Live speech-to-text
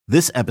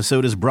This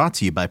episode is brought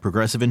to you by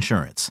Progressive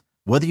Insurance.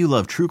 Whether you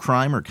love true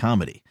crime or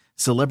comedy,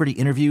 celebrity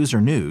interviews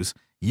or news,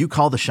 you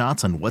call the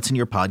shots on what's in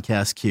your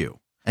podcast queue.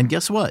 And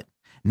guess what?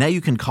 Now you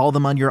can call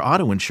them on your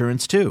auto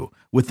insurance too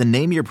with the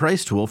Name Your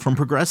Price tool from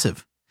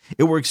Progressive.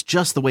 It works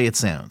just the way it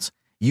sounds.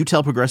 You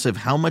tell Progressive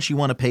how much you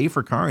want to pay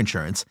for car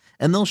insurance,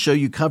 and they'll show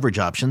you coverage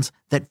options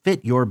that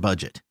fit your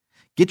budget.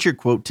 Get your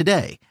quote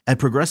today at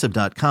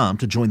Progressive.com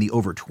to join the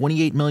over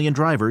 28 million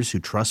drivers who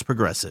trust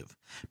Progressive.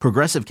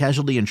 Progressive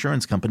Casualty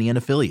Insurance Company and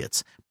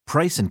Affiliates.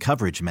 Price and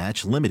coverage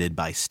match limited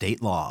by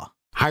state law.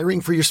 Hiring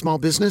for your small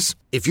business?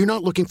 If you're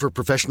not looking for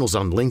professionals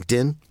on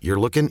LinkedIn, you're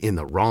looking in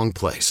the wrong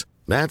place.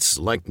 That's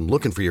like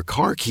looking for your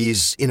car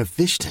keys in a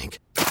fish tank.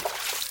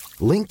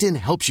 LinkedIn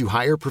helps you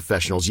hire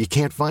professionals you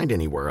can't find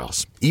anywhere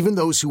else, even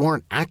those who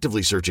aren't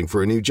actively searching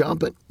for a new job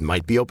but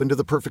might be open to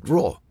the perfect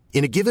role.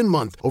 In a given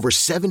month, over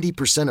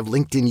 70% of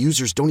LinkedIn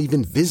users don't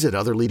even visit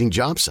other leading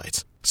job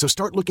sites. So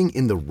start looking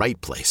in the right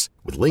place.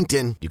 With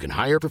LinkedIn, you can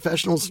hire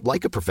professionals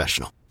like a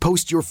professional.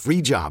 Post your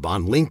free job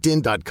on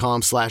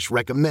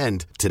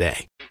linkedin.com/recommend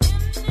today.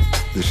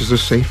 This is a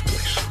safe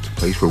place. It's a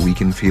place where we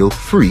can feel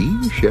free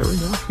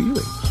sharing our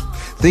feelings.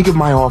 Think of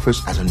my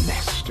office as a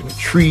nest and a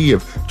tree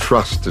of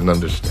trust and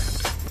understanding.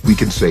 We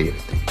can say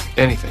anything.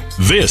 Anything.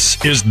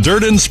 This is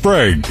Dirt and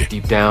Sprague.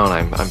 Deep down,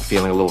 I'm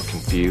feeling a little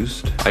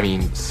confused. I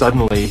mean,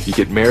 suddenly you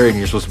get married and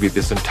you're supposed to be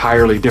this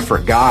entirely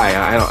different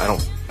guy. I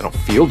don't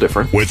feel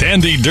different. With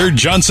Andy Dirt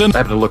Johnson. I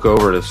happened to look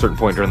over at a certain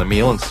point during the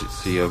meal and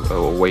see a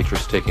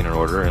waitress taking an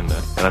order, and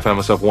I found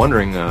myself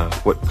wondering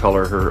what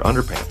color her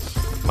underpants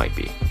might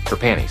be. Her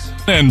panties.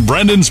 And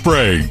Brendan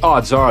Sprague.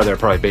 Odds are they're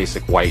probably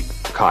basic white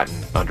cotton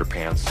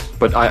underpants.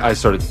 But I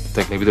started to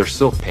think maybe they're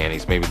silk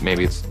panties.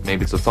 Maybe it's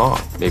a thong.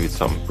 Maybe it's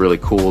something really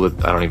cool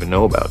that I don't even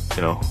know about,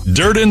 you know.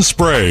 Dirt and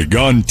Sprague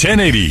on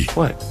 1080.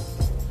 What?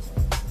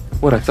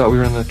 What? I thought we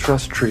were in the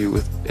trust tree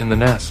in the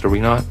nest. Are we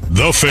not?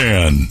 The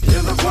Fan.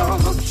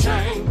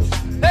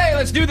 Hey,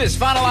 let's do this.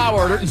 Final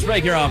hour. Dirt and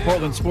Sprague here on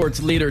Portland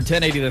Sports Leader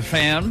 1080 The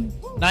Fan.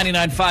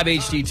 99.5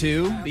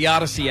 HD2. The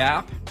Odyssey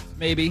app.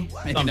 Maybe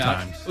sometimes.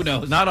 Not. Who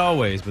knows? Not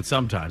always, but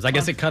sometimes. I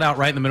guess it cut out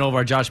right in the middle of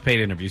our Josh Pate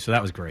interview, so that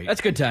was great.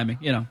 That's good timing,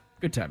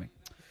 good timing.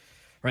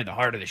 Right in the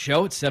heart of the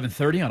show. It's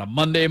 7:30 on a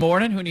Monday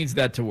morning. Who needs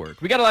that to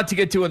work? We got a lot to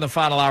get to in the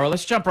final hour.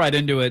 Let's jump right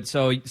into it.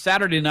 So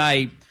Saturday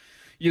night,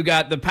 you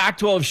got the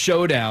Pac-12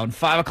 showdown,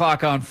 5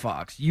 o'clock on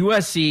Fox,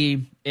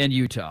 USC and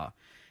Utah.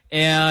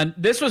 And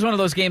this was one of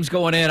those games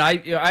going in.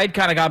 I'd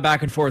kind of gone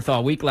back and forth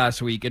all week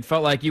last week. It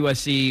felt like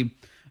USC...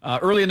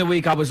 early in the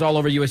week, I was all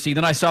over USC.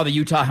 Then I saw the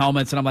Utah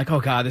helmets, and I'm like, oh,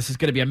 God, this is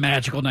going to be a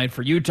magical night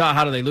for Utah.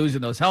 How do they lose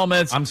in those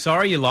helmets? I'm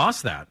sorry you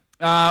lost that.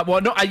 Well,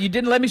 no, you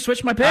didn't let me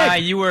switch my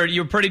pick. You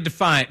were pretty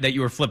defiant that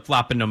you were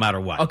flip-flopping no matter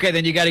what. Okay,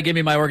 then you got to give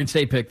me my Oregon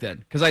State pick then,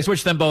 because I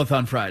switched them both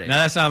on Friday. No,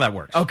 that's not how that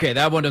works. Okay,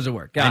 that one doesn't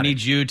work. I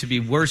need you to be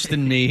worse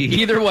than me.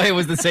 Either way, it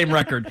was the same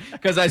record,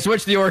 because I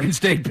switched the Oregon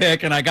State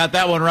pick, and I got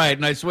that one right,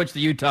 and I switched the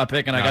Utah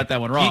pick, and I got that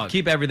one wrong.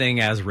 Keep everything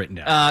as written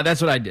down.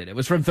 That's what I did. It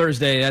was from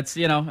Thursday. That's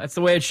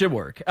the way it should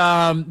work.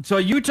 So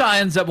Utah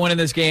ends up winning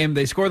this game.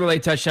 They score the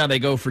late touchdown. They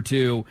go for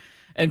two.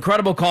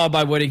 Incredible call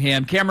by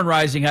Whittingham. Cameron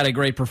Rising had a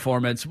great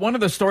performance. One of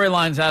the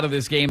storylines out of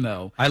this game,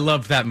 though. I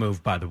loved that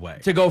move, by the way.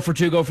 To go for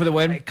two, go for the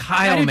win. Hey,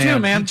 Kyle,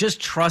 man, he just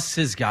trusts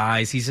his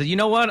guys. He said, you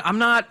know what? I'm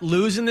not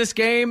losing this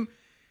game.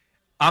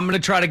 I'm going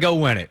to try to go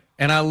win it.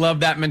 And I love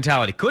that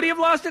mentality. Could he have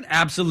lost it?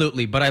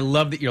 Absolutely. But I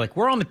love that you're like,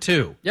 we're on the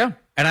two. Yeah.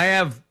 And I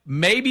have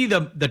maybe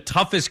the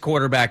toughest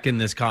quarterback in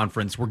this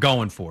conference. We're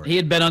going for it. He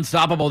had been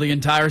unstoppable the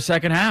entire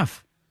second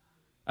half.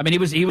 I mean,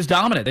 he was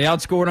dominant. They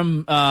outscored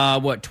him,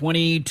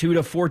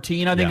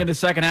 22-14, I think, in the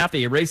second half.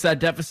 They erased that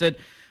deficit.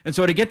 And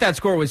so to get that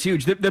score was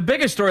huge. The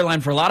biggest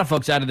storyline for a lot of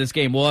folks out of this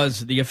game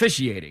was the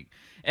officiating.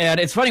 And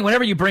it's funny,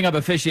 whenever you bring up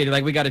officiating,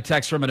 like we got a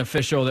text from an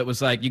official that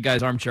was like, you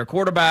guys armchair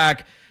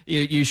quarterback,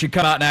 you should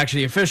come out and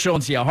actually official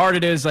and see how hard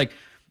it is. Like,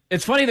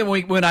 it's funny that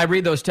when I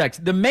read those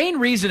texts, the main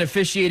reason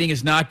officiating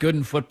is not good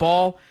in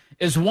football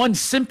is one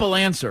simple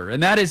answer,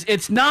 and that is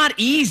it's not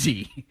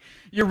easy.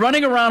 You're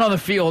running around on the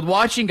field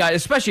watching guys,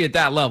 especially at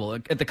that level,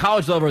 at the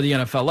college level or the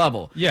NFL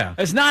level. Yeah.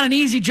 It's not an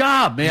easy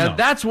job, man. No.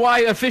 That's why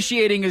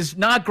officiating is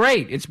not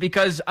great. It's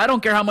because I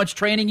don't care how much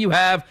training you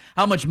have,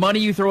 how much money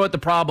you throw at the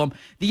problem.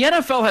 The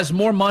NFL has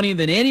more money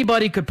than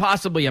anybody could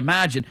possibly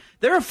imagine.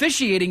 Their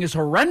officiating is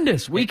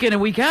horrendous week in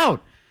and week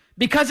out.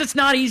 Because it's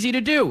not easy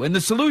to do. And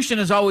the solution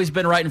has always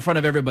been right in front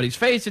of everybody's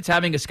face. It's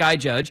having a sky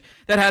judge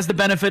that has the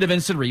benefit of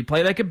instant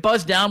replay that could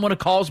buzz down when a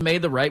call's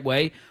made the right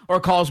way or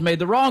a call's made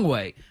the wrong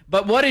way.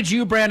 But what did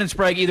you, Brandon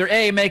Sprague, either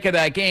A, make of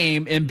that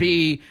game, and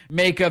B,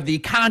 make of the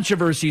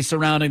controversy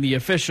surrounding the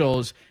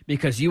officials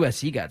because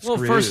USC got screwed?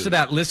 Well, first to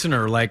that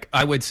listener,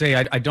 I would say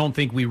I don't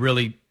think we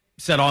really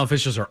said all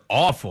officials are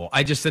awful.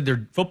 I just said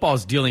their football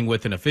is dealing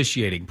with an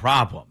officiating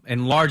problem.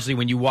 And largely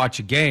when you watch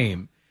a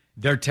game,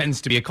 there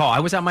tends to be a call. I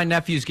was at my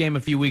nephew's game a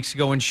few weeks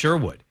ago in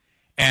Sherwood,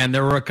 and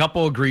there were a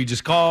couple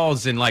egregious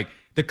calls, and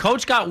the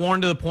coach got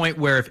warned to the point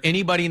where if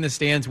anybody in the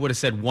stands would have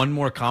said one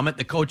more comment,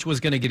 the coach was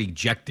going to get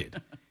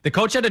ejected. The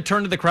coach had to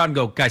turn to the crowd and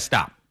go, guys,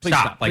 stop. Please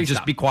stop.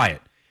 Just be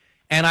quiet.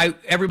 and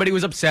everybody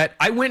was upset.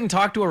 I went and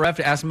talked to a ref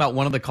to ask him about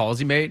one of the calls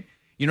he made.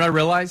 You know what I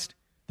realized?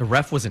 The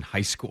ref was in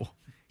high school.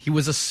 He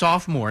was a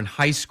sophomore in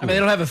high school. I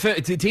mean, they don't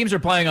have teams are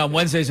playing on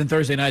Wednesdays and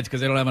Thursday nights because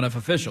they don't have enough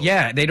officials.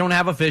 Yeah, they don't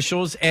have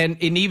officials,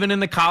 and even in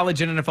the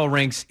college and NFL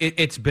ranks,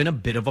 it's been a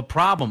bit of a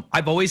problem.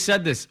 I've always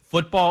said this: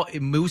 football,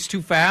 it moves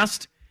too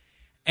fast,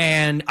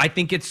 and I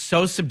think it's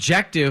so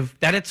subjective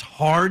that it's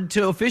hard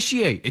to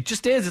officiate. It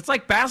just is. It's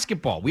like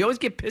basketball. We always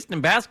get pissed in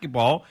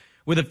basketball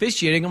with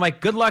officiating. I'm like,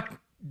 good luck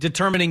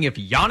determining if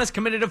Giannis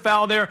committed a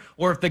foul there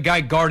or if the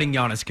guy guarding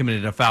Giannis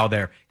committed a foul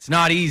there. It's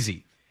not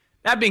easy.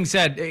 That being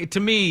said, to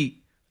me,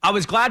 I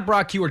was glad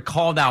Brock Huard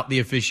called out the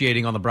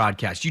officiating on the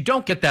broadcast. You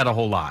don't get that a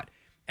whole lot.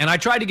 And I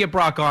tried to get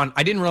Brock on.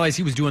 I didn't realize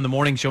he was doing the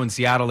morning show in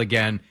Seattle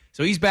again.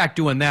 So he's back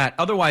doing that.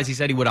 Otherwise, he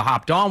said he would have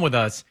hopped on with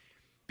us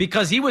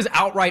because he was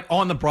outright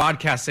on the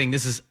broadcast saying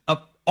this is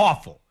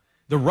awful.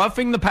 The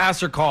roughing the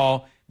passer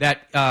call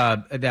that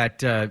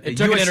it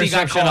took an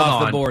interception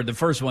off the board. The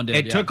first one did.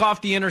 It took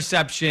off the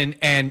interception,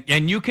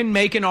 and you can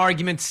make an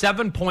argument.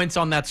 7 points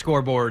on that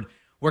scoreboard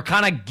were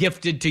kind of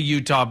gifted to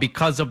Utah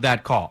because of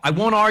that call. I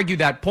won't argue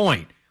that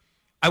point.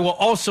 I will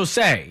also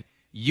say,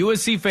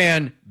 USC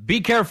fan,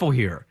 be careful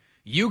here.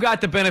 You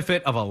got the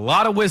benefit of a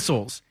lot of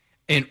whistles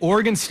in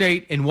Oregon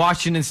State and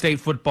Washington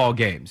State football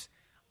games.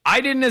 I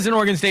didn't, as an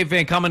Oregon State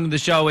fan, come into the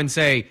show and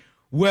say,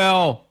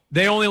 well,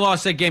 they only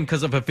lost that game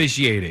because of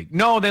officiating.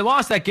 No, they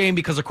lost that game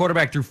because the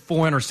quarterback threw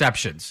 4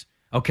 interceptions,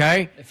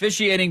 okay?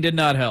 Officiating did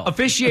not help.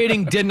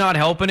 Officiating did not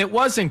help, and it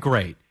wasn't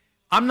great.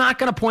 I'm not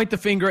going to point the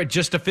finger at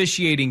just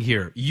officiating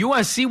here.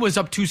 USC was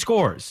up 2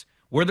 scores.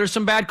 Were there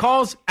some bad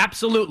calls?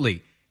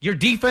 Absolutely. Your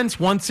defense,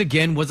 once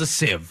again, was a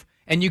sieve,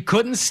 and you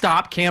couldn't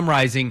stop Cam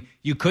Rising.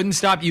 You couldn't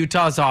stop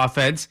Utah's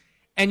offense.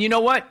 And you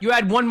know what? You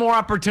had one more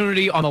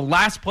opportunity on the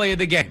last play of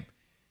the game.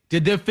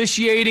 Did the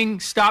officiating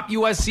stop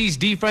USC's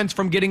defense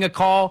from getting a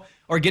call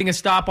or getting a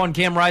stop on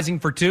Cam Rising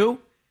for 2?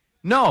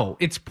 No,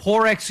 it's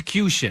poor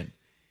execution.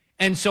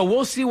 And so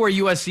we'll see where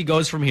USC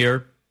goes from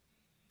here.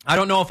 I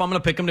don't know if I'm going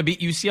to pick them to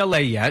beat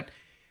UCLA yet,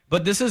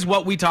 but this is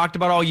what we talked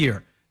about all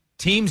year.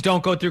 Teams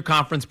don't go through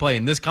conference play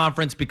in this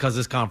conference because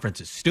this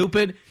conference is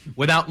stupid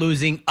without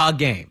losing a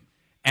game.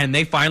 And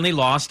they finally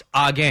lost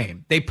a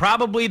game. They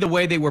probably, the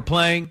way they were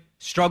playing,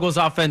 struggles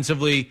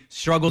offensively,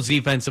 struggles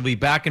defensively,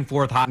 back and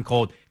forth, hot and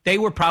cold. They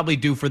were probably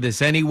due for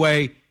this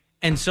anyway.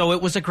 And so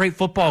it was a great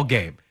football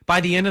game.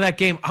 By the end of that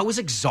game, I was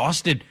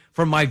exhausted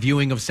from my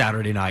viewing of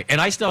Saturday night. And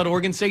I still had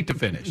Oregon State to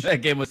finish.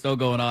 That game was still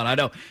going on. I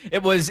know.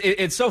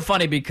 It's so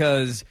funny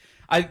because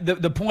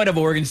the point of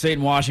Oregon State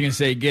and Washington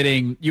State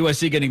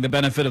USC getting the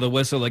benefit of the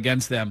whistle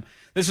against them,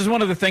 this is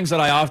one of the things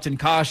that I often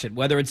caution,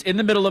 whether it's in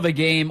the middle of a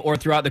game or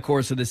throughout the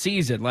course of the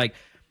season. Like,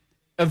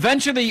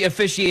 eventually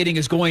officiating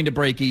is going to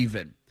break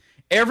even.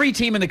 Every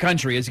team in the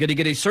country is going to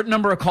get a certain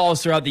number of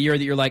calls throughout the year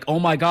that you're like, oh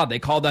my God, they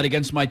called that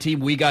against my team.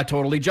 We got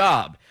totally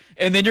jobbed.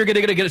 And then you're going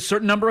to get a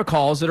certain number of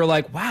calls that are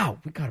like, wow,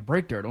 we got a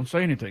break there. Don't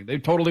say anything. They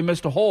totally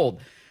missed a hold.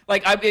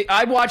 Like,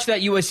 I watched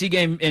that USC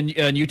game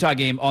and Utah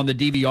game on the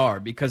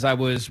DVR because I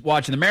was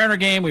watching the Mariner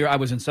game. I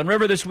was in Sun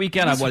River this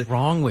weekend. What's I was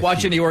wrong with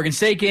watching you? The Oregon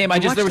State game.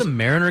 There was the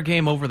Mariner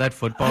game over that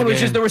football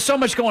game. There was so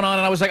much going on,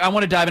 and I was like, I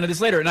want to dive into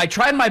this later. And I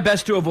tried my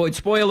best to avoid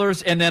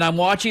spoilers, and then I'm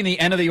watching the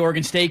end of the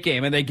Oregon State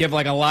game, and they give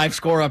like a live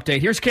score update.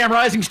 Here's Cam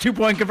Rising's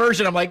 2-point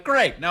conversion. I'm like,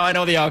 great. Now I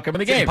know the outcome of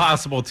the game. It's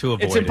impossible to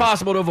avoid. It's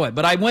impossible to avoid.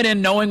 But I went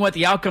in knowing what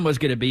the outcome was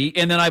going to be,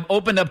 and then I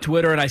opened up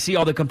Twitter, and I see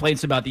all the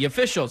complaints about the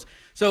officials.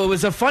 So it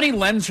was a funny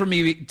lens for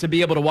me to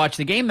be able to watch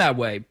the game that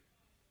way.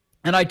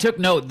 And I took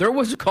note. There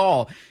was a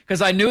call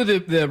because I knew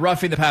the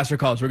roughing the passer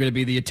calls were going to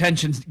be the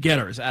attention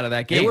getters out of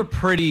that game. They were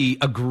pretty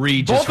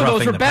egregious. Both of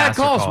those were bad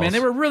calls, man. They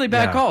were really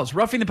bad calls.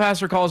 Roughing the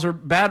passer calls are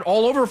bad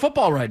all over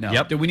football right now.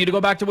 Yep. Do we need to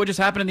go back to what just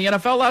happened in the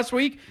NFL last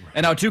week? Right.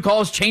 And how 2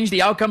 calls changed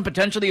the outcome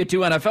potentially of 2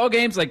 NFL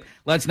games? Like,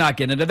 let's not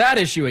get into that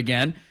issue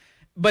again.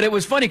 But it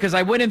was funny because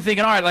I went in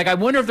thinking, all right, like I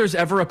wonder if there's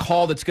ever a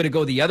call that's going to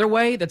go the other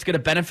way that's going to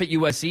benefit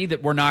USC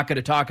that we're not going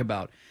to talk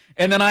about.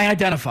 And then I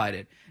identified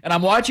it. And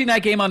I'm watching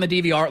that game on the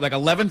DVR at like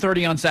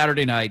 11:30 on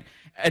Saturday night.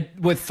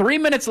 With 3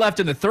 minutes left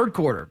in the third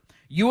quarter,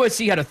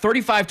 USC had a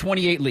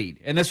 35-28 lead.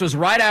 And this was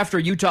right after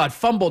Utah had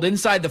fumbled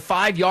inside the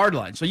 5-yard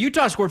line. So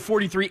Utah scored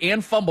 43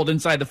 and fumbled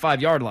inside the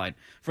 5-yard line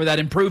for that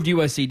improved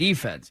USC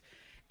defense.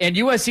 And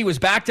USC was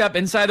backed up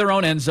inside their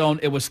own end zone.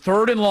 It was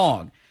 3rd and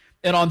long.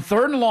 And on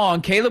 3rd and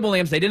long, Caleb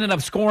Williams, they didn't end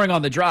up scoring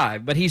on the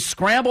drive, but he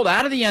scrambled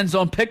out of the end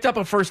zone, picked up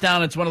a first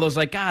down. It's one of those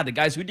like, God, the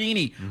guy's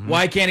Houdini. Mm-hmm.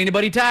 Why can't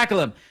anybody tackle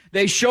him?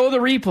 They show the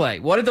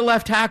replay. What did the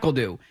left tackle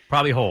do?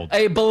 Probably hold.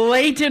 A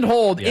blatant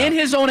hold in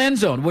his own end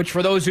zone, which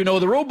for those who know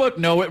the rule book,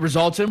 know it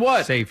results in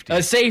what? Safety.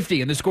 A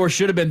safety. And the score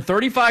should have been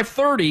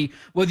 35-30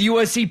 with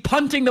USC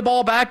punting the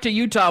ball back to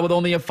Utah with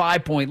only a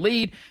 5-point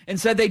lead.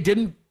 Instead, they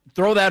didn't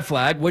throw that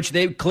flag, which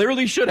they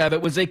clearly should have.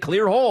 It was a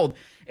clear hold.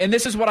 And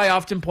this is what I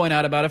often point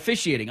out about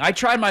officiating. I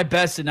tried my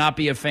best to not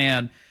be a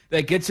fan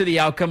that gets to the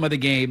outcome of the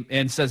game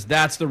and says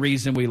that's the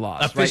reason we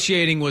lost.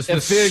 Officiating was the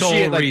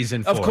sole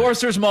reason for it. Of course,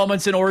 there's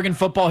moments in Oregon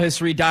football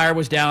history, Dyer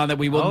was down, that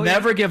we will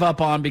never give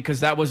up on because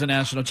that was a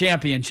national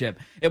championship.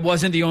 It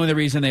wasn't the only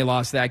reason they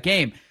lost that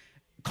game.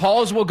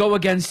 calls will go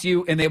against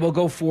you and they will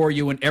go for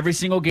you in every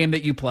single game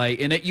that you play,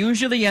 and it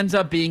usually ends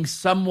up being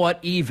somewhat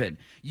even.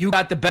 You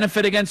got the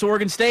benefit against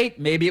Oregon State.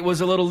 Maybe it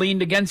was a little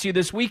leaned against you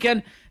this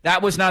weekend.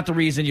 That was not the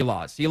reason you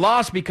lost. You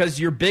lost because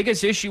your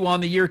biggest issue on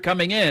the year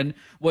coming in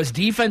was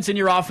defense in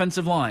your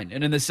offensive line.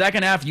 And in the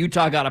second half,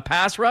 Utah got a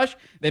pass rush.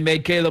 They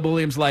made Caleb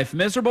Williams' life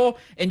miserable,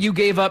 and you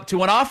gave up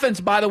to an offense,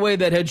 by the way,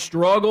 that had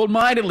struggled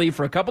mightily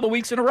for a couple of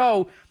weeks in a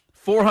row,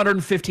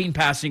 415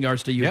 passing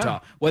yards to Utah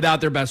without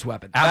their best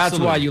weapon.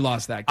 Absolutely. That's why you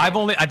lost that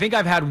game. I think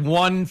I've had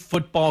one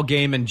football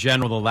game in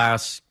general the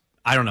last,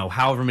 I don't know,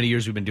 however many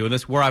years we've been doing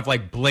this, where I've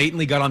like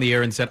blatantly got on the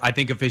air and said, I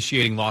think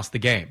officiating lost the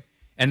game.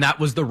 And that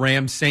was the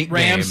Rams-Saint game.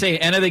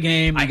 Rams-Saint, end of the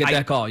game, you get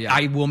that call, yeah.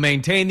 I will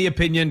maintain the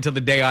opinion till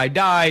the day I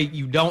die.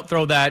 You don't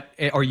throw that,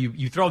 or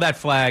you throw that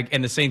flag,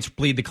 and the Saints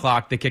bleed the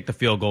clock, they kick the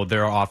field goal,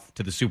 they're off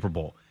to the Super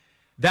Bowl.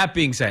 That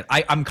being said,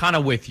 I'm kind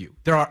of with you.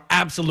 There are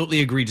absolutely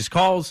egregious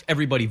calls.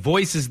 Everybody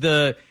voices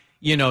the,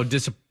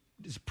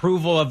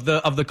 disapproval of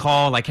the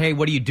call. Like, hey,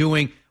 what are you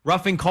doing?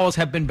 Roughing calls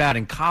have been bad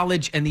in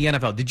college and the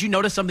NFL. Did you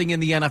notice something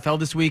in the NFL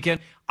this weekend?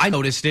 I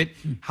noticed it.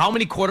 How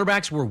many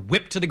quarterbacks were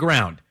whipped to the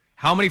ground?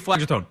 How many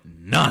flags were thrown?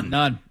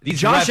 None.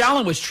 Josh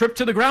Allen was tripped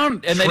to the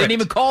ground, and they didn't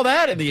even call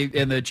that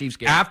in the Chiefs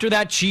game. After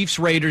that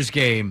Chiefs-Raiders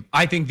game,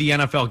 I think the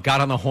NFL got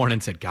on the horn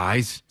and said,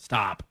 guys,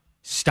 stop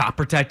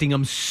protecting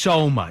them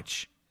so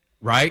much.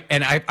 Right?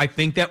 And I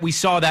think that we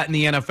saw that in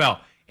the NFL.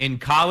 In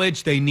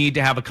college, they need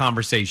to have a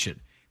conversation.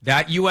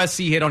 That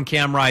USC hit on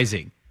Cam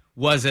Rising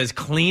was as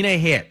clean a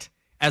hit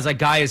as a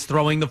guy is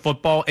throwing the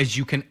football as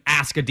you can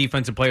ask a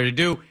defensive player to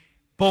do.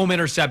 Boom,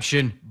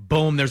 interception.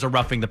 Boom, there's a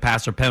roughing the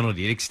passer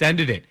penalty. It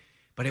extended it.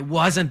 But it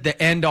wasn't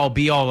the end-all,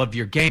 be-all of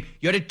your game.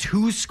 You had a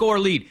 2-score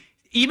lead.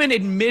 Even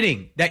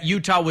admitting that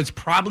Utah was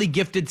probably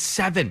gifted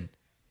 7.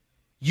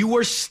 You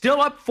were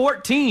still up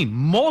 14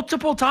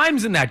 multiple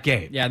times in that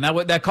game. Yeah, and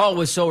that call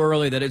was so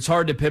early that it's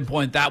hard to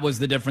pinpoint that was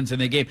the difference in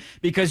the game,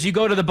 because you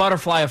go to the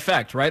butterfly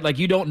effect, right? Like,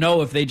 you don't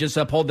know if they just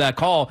uphold that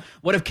call.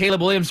 What if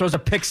Caleb Williams throws a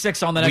pick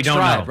 6 on the next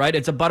drive, right?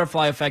 It's a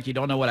butterfly effect. You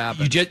don't know what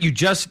happened. You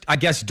just, I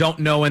guess, don't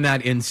know in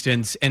that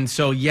instance. And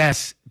so,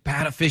 yes,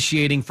 bad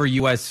officiating for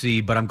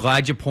USC, but I'm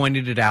glad you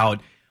pointed it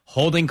out.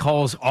 Holding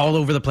calls all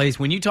over the place.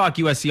 When you talk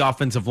USC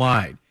offensive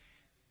line,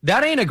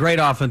 that ain't a great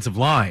offensive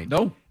line.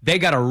 No. They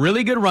got a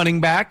really good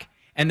running back,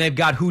 and they've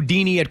got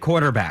Houdini at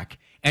quarterback.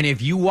 And if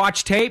you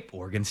watch tape,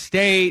 Oregon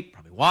State,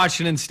 probably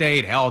Washington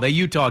State, hell, the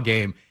Utah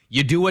game,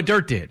 you do what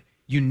Dirt did.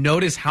 You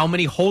notice how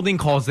many holding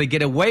calls they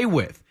get away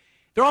with.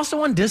 They're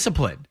also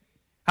undisciplined.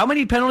 How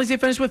many penalties they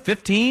finished with?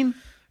 15?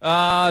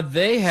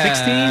 They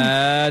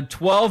had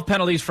 12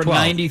 penalties for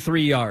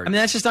 93 yards. I mean,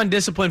 that's just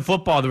undisciplined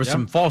football. There were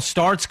some false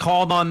starts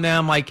called on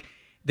them. Like,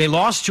 they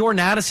lost Jordan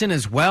Addison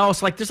as well.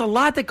 So, there's a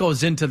lot that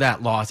goes into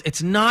that loss.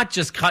 It's not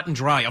just cut and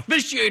dry.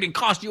 Officiating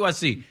cost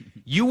USC.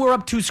 You were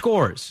up 2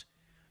 scores.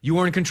 You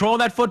were in control of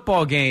that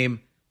football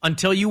game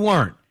until you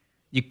weren't.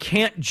 You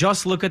can't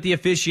just look at the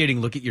officiating.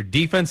 Look at your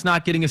defense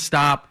not getting a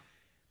stop,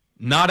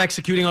 not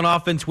executing on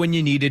offense when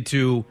you needed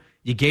to.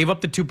 You gave up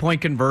the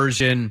 2-point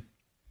conversion.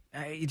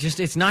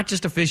 It's not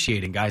just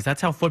officiating, guys.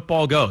 That's how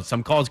football goes.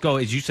 Some calls go,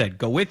 as you said,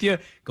 go with you,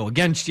 go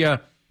against you.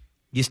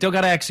 You still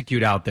got to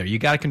execute out there. You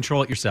got to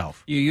control it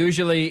yourself. It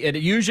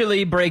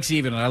usually breaks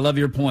even, and I love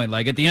your point.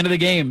 Like, at the end of the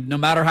game, no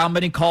matter how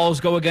many calls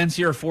go against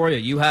you or for you,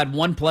 you had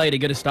one play to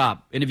get a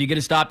stop. And if you get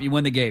a stop, you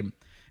win the game.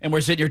 And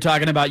we're sitting here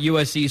talking about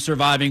USC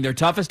surviving their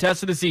toughest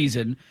test of the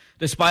season,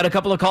 despite a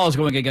couple of calls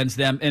going against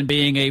them, and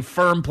being a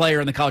firm player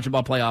in the college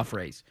football playoff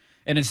race.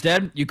 And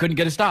instead, you couldn't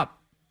get a stop.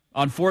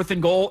 On 4th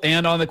and goal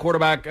and on the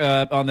quarterback,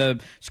 on the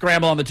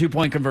scramble on the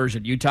 2-point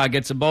conversion. Utah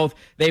gets them both.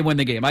 They win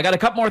the game. I got a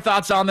couple more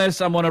thoughts on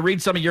this. I'm going to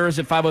read some of yours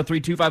at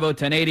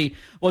 503-250-1080.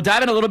 We'll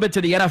dive in a little bit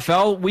to the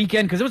NFL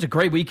weekend, because it was a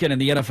great weekend in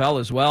the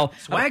NFL as well.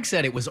 Swag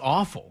said it was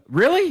awful.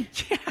 Really?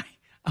 Yeah.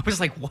 I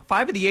was like,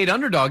 5 of the 8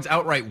 underdogs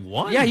outright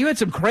won. Yeah, you had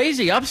some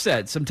crazy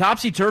upsets, some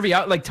topsy-turvy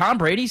out. Like, Tom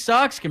Brady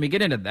sucks. Can we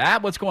get into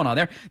that? What's going on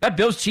there? That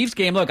Bills-Chiefs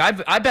game, look, I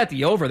bet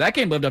the over. That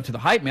game lived up to the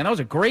hype, man. That was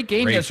a great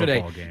game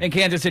yesterday in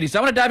Kansas City. So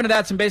I'm going to dive into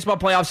that, some baseball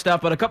playoff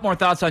stuff, but a couple more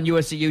thoughts on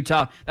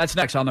USC-Utah. That's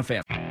next on The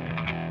Fan.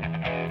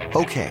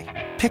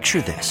 Okay,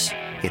 picture this.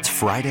 It's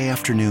Friday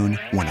afternoon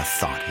when a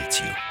thought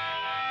hits you.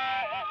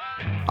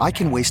 I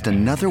can waste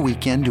another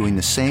weekend doing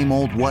the same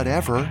old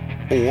whatever,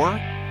 or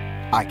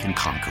I can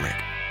conquer it.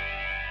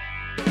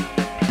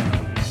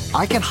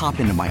 I can hop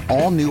into my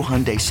all-new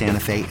Hyundai Santa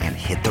Fe and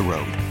hit the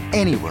road.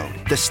 Any road.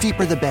 The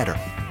steeper, the better.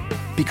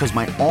 Because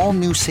my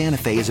all-new Santa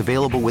Fe is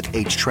available with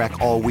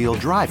H-Track all-wheel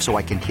drive, so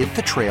I can hit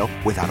the trail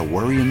without a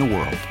worry in the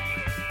world.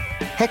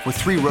 Heck, with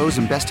 3 rows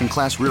and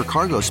best-in-class rear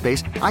cargo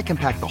space, I can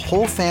pack the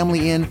whole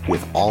family in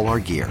with all our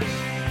gear.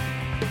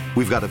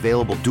 We've got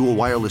available dual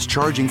wireless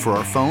charging for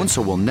our phones,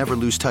 so we'll never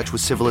lose touch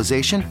with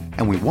civilization,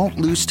 and we won't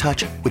lose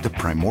touch with the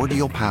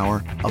primordial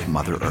power of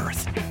Mother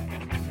Earth.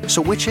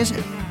 So which is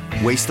it?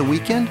 Waste the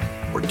weekend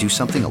or do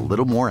something a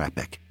little more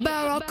epic?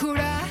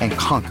 And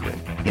conquer it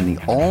in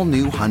the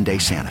all-new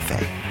Hyundai Santa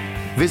Fe.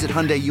 Visit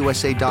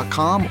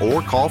HyundaiUSA.com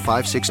or call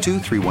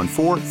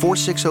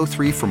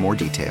 562-314-4603 for more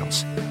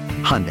details.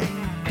 Hyundai,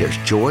 there's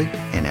joy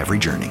in every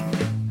journey.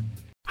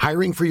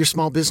 Hiring for your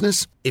small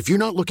business? If you're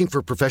not looking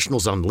for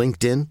professionals on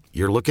LinkedIn,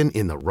 you're looking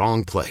in the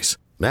wrong place.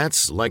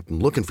 That's like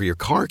looking for your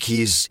car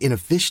keys in a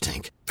fish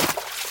tank.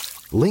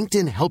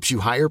 LinkedIn helps you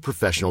hire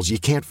professionals you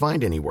can't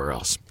find anywhere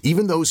else,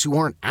 even those who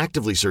aren't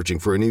actively searching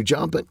for a new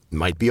job but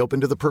might be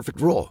open to the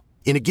perfect role.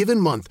 In a given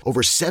month,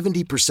 over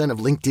 70% of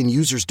LinkedIn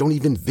users don't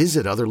even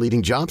visit other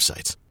leading job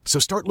sites. So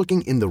start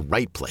looking in the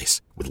right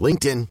place. With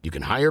LinkedIn, you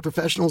can hire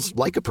professionals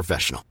like a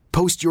professional.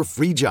 Post your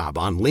free job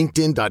on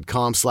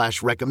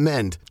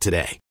linkedin.com/recommend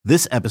today.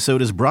 This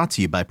episode is brought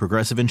to you by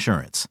Progressive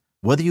Insurance.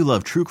 Whether you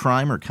love true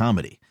crime or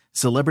comedy,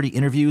 celebrity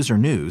interviews or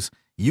news,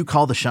 you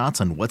call the shots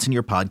on what's in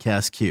your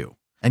podcast queue.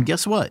 And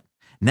guess what?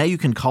 Now you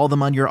can call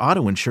them on your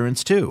auto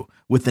insurance too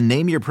with the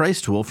Name Your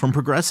Price tool from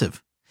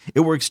Progressive. It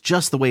works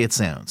just the way it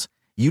sounds.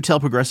 You tell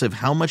Progressive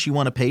how much you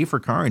want to pay for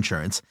car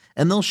insurance,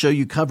 and they'll show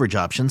you coverage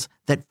options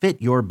that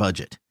fit your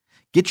budget.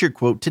 Get your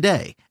quote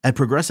today at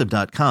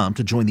Progressive.com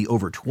to join the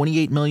over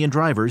 28 million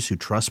drivers who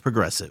trust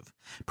Progressive.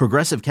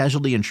 Progressive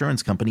Casualty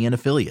Insurance Company and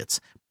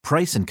Affiliates.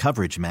 Price and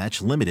coverage match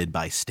limited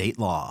by state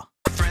law.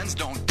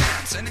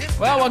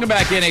 Well, welcome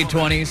back in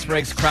 820.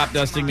 Sprague's crop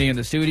dusting me in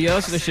the studio,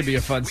 so this should be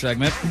a fun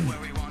segment.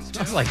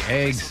 Smells like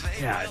eggs.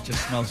 Yeah, it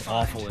just smells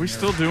awful. We're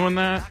still doing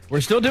that?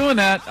 We're still doing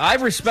that. I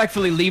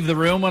respectfully leave the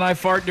room when I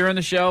fart during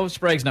the show.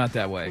 Sprague's not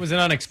that way. It was an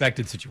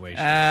unexpected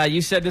situation.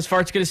 You said this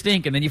fart's going to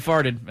stink, and then you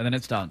farted, and then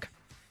it stunk.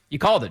 You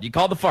called it. You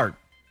called the fart.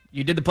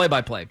 You did the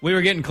play-by-play. We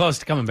were getting close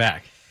to coming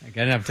back. I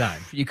didn't have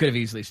time. You could have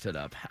easily stood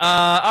up.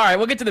 All right,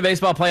 we'll get to the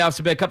baseball playoffs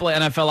a bit. A couple of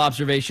NFL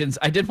observations.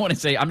 I did want to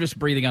say I'm just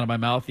breathing out of my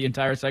mouth the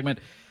entire segment.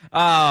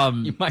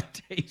 You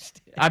might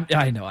taste it.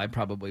 I know I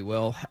probably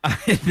will.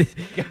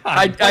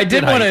 I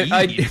did want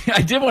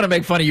to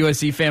make fun of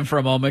USC fan for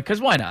a moment because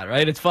why not,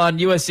 right? It's fun.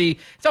 USC.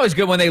 It's always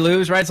good when they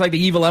lose, right? It's like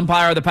the evil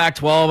empire of the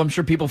Pac-12. I'm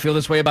sure people feel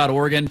this way about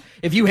Oregon.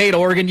 If you hate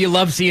Oregon, you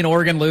love seeing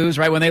Oregon lose,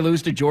 right? When they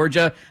lose to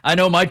Georgia, I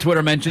know my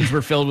Twitter mentions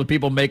were filled with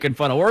people making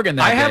fun of Oregon.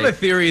 I have a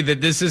theory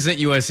that this isn't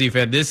USC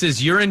fan. This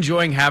is you're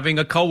enjoying having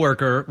a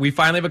coworker. We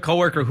finally have a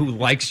coworker who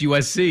likes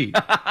USC.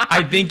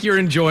 I think you're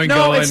enjoying.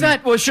 No, it's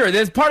not. Well, sure.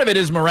 There's part of it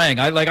is meringue.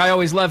 I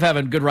always love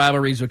having good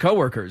rivalries with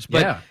coworkers,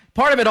 but yeah.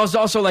 Part of it is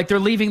also like they're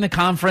leaving the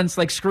conference.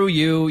 Like screw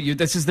you.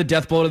 This is the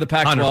death blow to the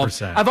Pac-12.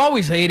 100%. I've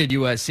always hated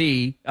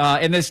USC,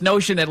 and this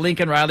notion that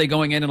Lincoln Riley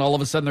going in and all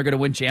of a sudden they're going to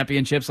win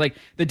championships. Like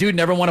the dude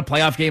never won a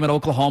playoff game at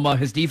Oklahoma.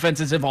 His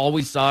defenses have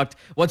always sucked.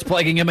 What's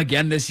plaguing him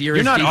again this year?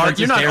 You're not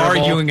terrible.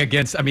 arguing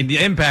against. I mean, the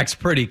impact's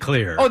pretty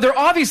clear. Oh, they're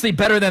obviously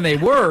better than they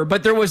were,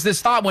 but there was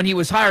this thought when he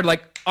was hired,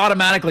 like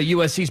automatically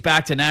USC's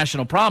back to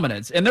national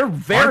prominence, and they're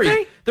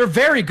very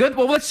good.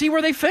 Well, let's see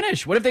where they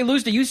finish. What if they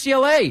lose to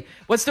UCLA?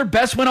 What's their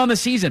best win on the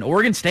season?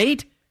 Oregon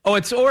State? Oh,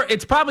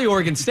 it's probably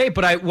Oregon State,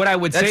 but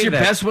that's your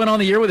best win on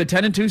the year with a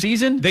 10-2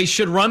 season? They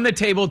should run the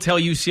table till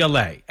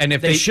UCLA. And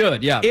if they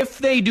should, yeah. If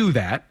they do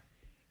that,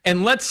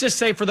 and let's just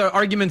say for the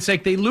argument's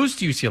sake they lose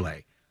to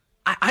UCLA,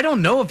 I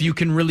don't know if you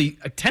can really.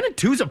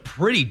 10-2 is a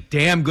pretty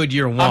damn good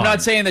year one. I'm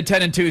not saying that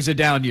 10-2 is a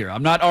down year.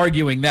 I'm not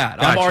arguing that.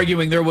 Gotcha. I'm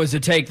arguing there was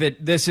a take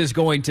that this is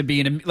going to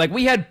be like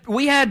we had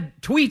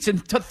tweets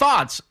and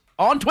thoughts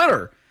on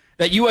Twitter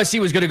that USC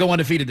was going to go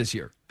undefeated this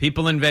year.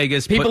 People in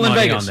Vegas put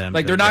money on them.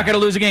 Like they're not going to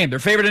lose a game. They're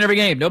favored in every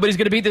game. Nobody's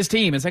going to beat this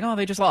team. It's like, oh,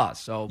 they just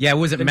lost. So yeah,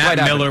 was it Matt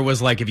Miller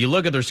was like, if you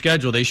look at their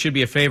schedule, they should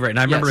be a favorite. And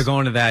I remember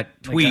going to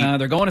that tweet.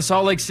 They're going to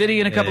Salt Lake City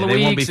in a couple of weeks.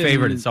 They won't be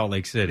favored in Salt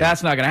Lake City.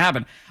 That's not going to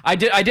happen. I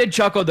did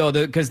chuckle though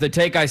because the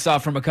take I saw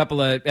from a couple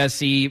of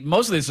SC,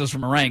 most of this was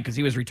from Meringue because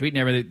he was retweeting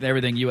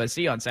everything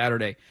USC on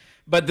Saturday.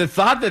 But the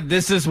thought that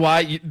this is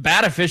why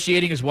bad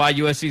officiating is why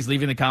USC is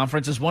leaving the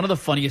conference is one of the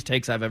funniest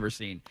takes I've ever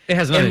seen. It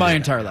has in my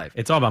entire life.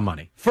 It's all about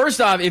money.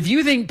 First off, if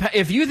you think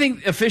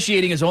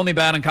officiating is only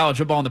bad in college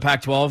football in the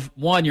Pac-12,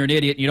 one, you're an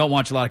idiot and you don't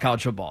watch a lot of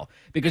college football.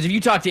 Because if you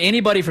talk to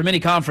anybody from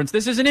any conference,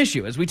 this is an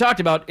issue. As we talked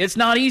about, it's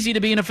not easy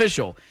to be an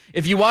official.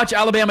 If you watch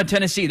Alabama,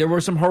 Tennessee, there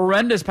were some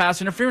horrendous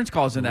pass interference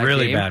calls in that game.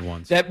 Really bad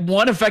ones. That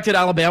one affected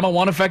Alabama,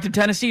 one affected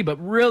Tennessee, but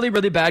really,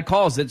 really bad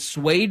calls that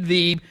swayed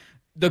the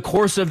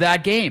course of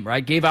that game,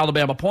 right? Gave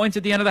Alabama points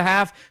at the end of the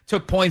half,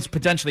 took points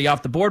potentially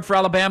off the board for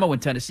Alabama when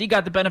Tennessee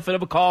got the benefit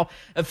of a call.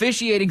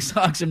 Officiating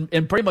sucks in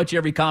pretty much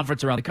every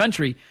conference around the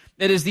country.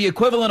 It is the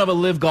equivalent of a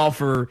live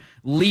golfer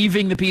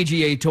leaving the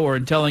PGA Tour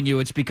and telling you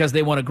it's because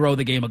they want to grow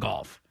the game of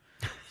golf.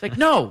 It's like,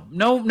 no,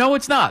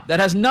 it's not. That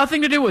has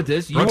nothing to do with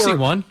this.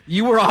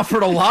 You were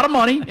offered a lot of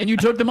money, and you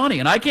took the money.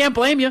 And I can't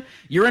blame you.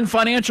 You're in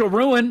financial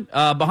ruin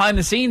behind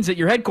the scenes at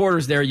your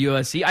headquarters there,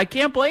 USC. I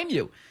can't blame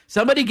you.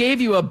 Somebody gave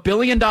you $1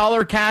 billion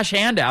cash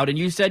handout, and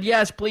you said,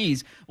 yes,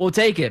 please, we'll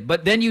take it.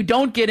 But then you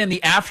don't get in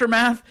the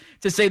aftermath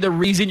to say the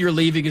reason you're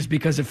leaving is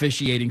because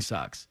officiating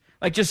sucks.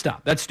 Like, just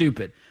stop. That's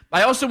stupid.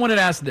 I also wanted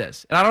to ask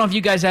this, and I don't know if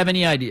you guys have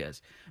any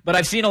ideas, but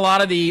I've seen a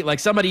lot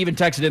of somebody even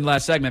texted in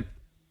last segment,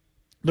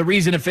 the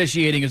reason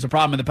officiating is a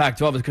problem in the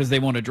Pac-12 is because they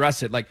won't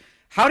address it. Like,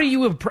 how do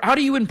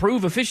you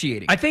improve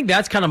officiating? I think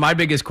that's kind of my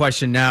biggest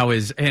question now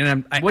is,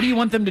 what do you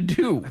want them to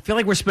do? I feel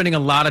like we're spending a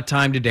lot of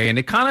time today, and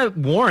it kind of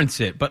warrants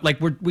it. But like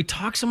we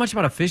talk so much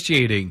about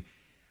officiating.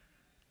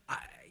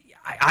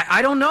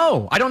 I don't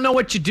know. I don't know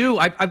what you do.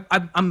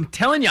 I'm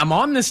telling you, I'm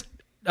on this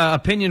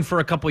opinion for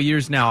a couple of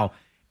years now.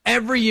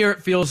 Every year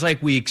it feels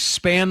like we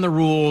expand the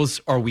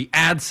rules or we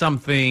add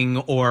something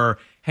or,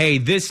 hey,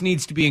 this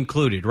needs to be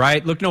included,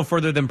 right? Look no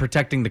further than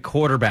protecting the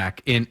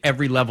quarterback in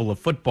every level of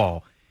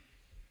football.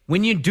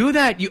 When you do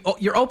that, you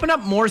open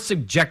up more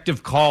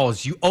subjective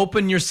calls. You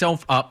open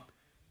yourself up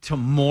to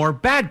more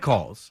bad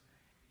calls.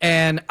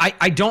 And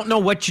I don't know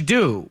what you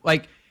do.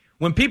 Like,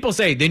 when people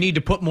say they need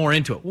to put more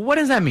into it, well, what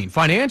does that mean?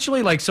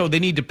 Financially? Like, so they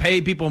need to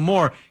pay people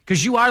more?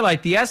 Because you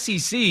highlight the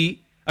SEC,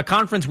 a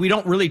conference we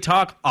don't really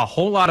talk a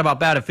whole lot about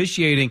bad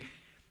officiating.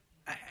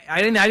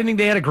 I didn't think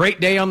they had a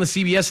great day on the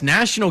CBS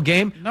national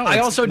game. No, I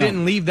also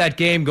didn't leave that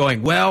game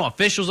going, well,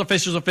 officials.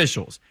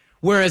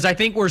 Whereas I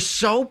think we're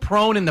so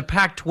prone in the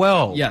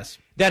Pac-12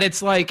 that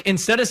it's like,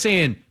 instead of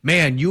saying,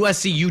 man,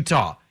 USC,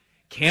 Utah,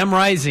 Cam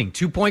Rising,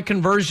 2-point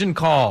conversion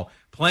call,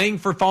 playing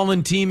for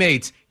fallen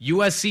teammates,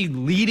 USC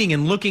leading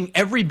and looking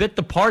every bit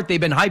the part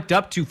they've been hyped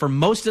up to for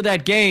most of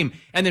that game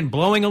and then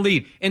blowing a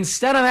lead.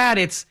 Instead of that,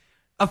 it's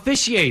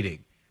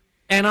officiating.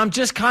 And I'm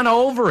just kind of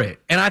over it.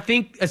 And I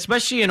think,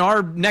 especially in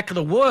our neck of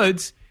the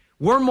woods,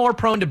 we're more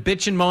prone to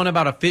bitch and moan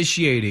about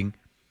officiating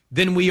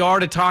than we are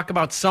to talk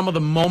about some of the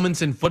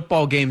moments in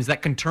football games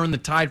that can turn the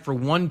tide for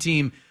one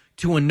team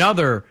to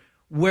another.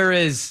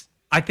 Whereas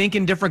I think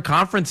in different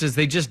conferences,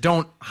 they just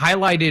don't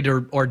highlight it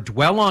or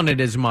dwell on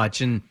it as much.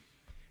 And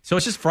so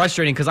it's just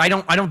frustrating because I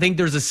don't think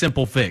there's a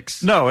simple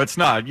fix. No, it's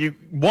not. You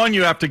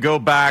have to go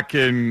back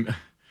and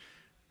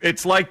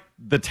it's like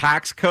the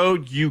tax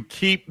code. You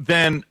keep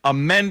then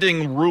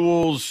amending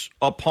rules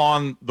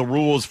upon the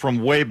rules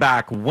from way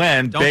back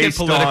when. Don't based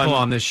get political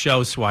on this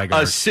show, Swagger.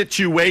 A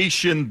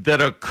situation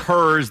that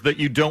occurs that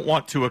you don't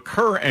want to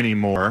occur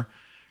anymore.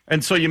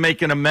 And so you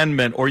make an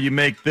amendment or you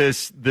make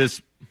this,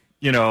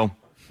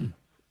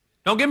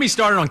 Don't get me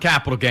started on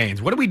capital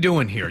gains. What are we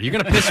doing here? You're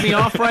going to piss me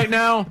off right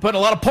now? Putting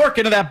a lot of pork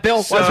into that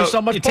bill. Why is there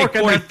so much pork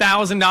in there?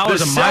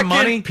 $40,000 of my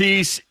money? The second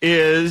piece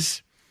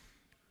is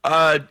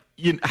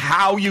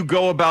how you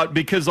go about,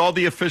 because all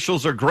the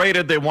officials are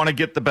graded. They want to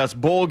get the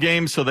best bowl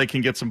games so they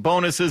can get some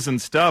bonuses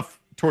and stuff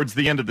towards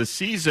the end of the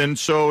season.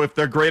 So if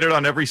they're graded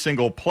on every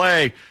single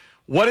play,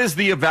 what is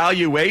the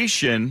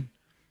evaluation?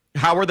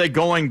 How are they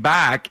going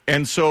back?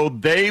 And so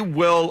they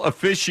will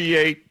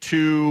officiate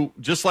to,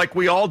 just like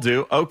we all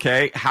do,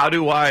 okay, how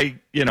do I,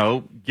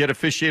 get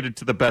officiated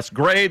to the best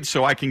grade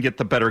so I can get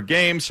the better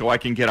game, so I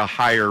can get a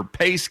higher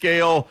pay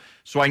scale,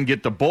 so I can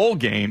get the bowl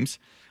games?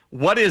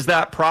 What is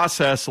that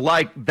process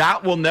like?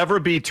 That will never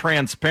be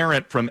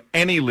transparent from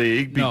any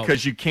league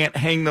because you can't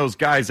hang those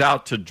guys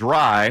out to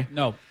dry.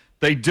 No.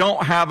 They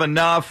don't have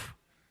enough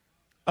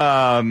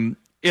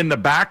in the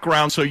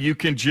background, so you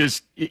can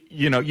just,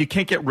 you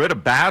can't get rid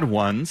of bad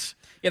ones.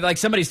 Yeah, like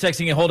somebody's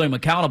texting and holding them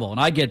accountable, and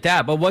I get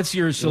that. But what's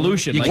your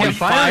solution? You can't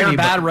fire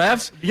bad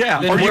refs? Yeah.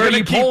 Then where are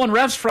you pulling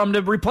refs from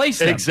to replace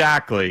them?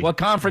 Exactly. What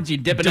conference you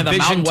dipping in the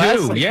Division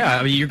Mountain West? Yeah,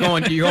 I mean, you're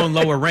going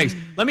lower ranks.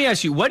 Let me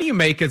ask you, what do you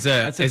make as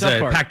a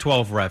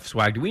Pac-12 ref,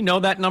 Swag? Do we know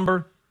that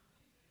number?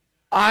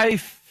 I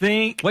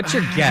think. What's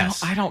your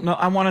guess? I don't know.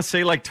 I want to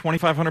say like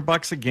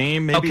 $2,500 a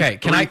game, maybe. Okay,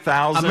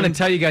 $3,000. I'm going to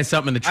tell you guys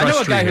something in the trust I know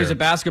a guy tree who's here. a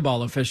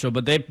basketball official,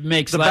 but they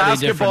make the slightly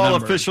different basketball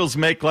numbers. officials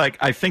make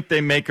I think they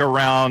make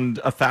around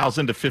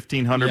 $1,000 to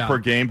 $1,500 per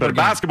game, but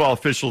basketball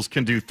officials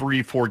can do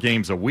 3-4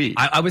 games a week.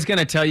 I was going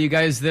to tell you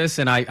guys this,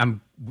 and I'm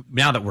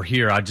now that we're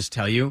here, I'll just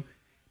tell you.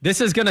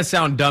 This is going to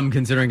sound dumb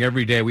considering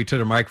every day we turn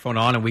a microphone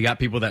on and we got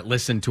people that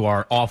listen to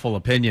our awful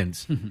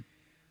opinions.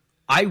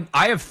 I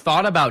have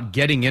thought about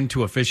getting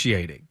into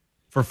officiating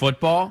for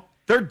football.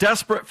 They're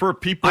desperate for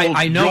people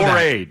I know your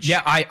that. age.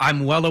 Yeah,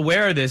 I'm well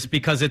aware of this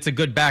because it's a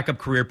good backup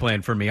career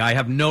plan for me. I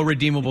have no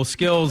redeemable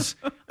skills.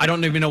 I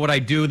don't even know what I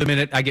do the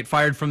minute I get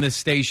fired from this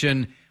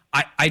station.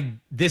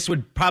 This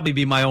would probably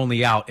be my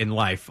only out in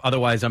life.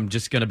 Otherwise, I'm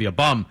just going to be a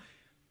bum.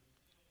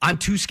 I'm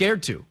too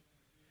scared to.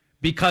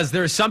 Because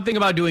there's something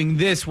about doing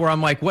this where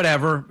I'm like,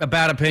 whatever, a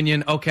bad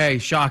opinion. Okay,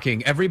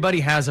 shocking. Everybody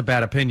has a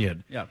bad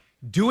opinion. Yeah.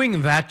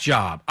 Doing that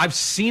job, I've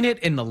seen it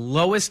in the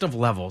lowest of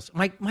levels.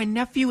 My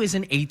nephew is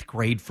in 8th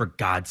grade, for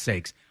God's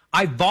sakes.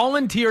 I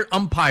volunteer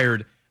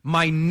umpired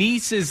my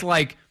niece's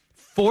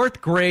 4th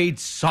grade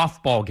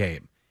softball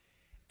game.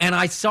 And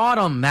I saw it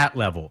on that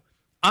level.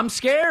 I'm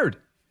scared.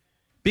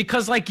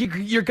 Because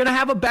you're going to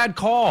have a bad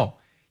call.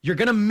 You're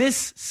going to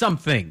miss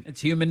something. It's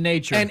human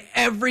nature. And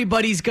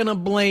everybody's going to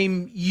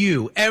blame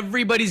you.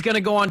 Everybody's going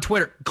to go on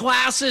Twitter.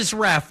 Glasses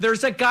ref.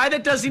 There's a guy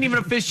that doesn't even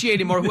officiate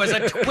anymore who has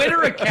a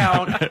Twitter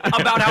account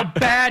about how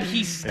bad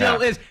he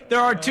still is. There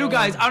are two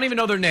guys. I don't even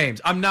know their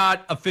names. I'm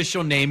not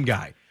official name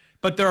guy.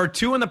 But there are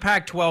two in the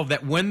Pac-12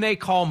 that when they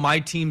call my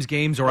team's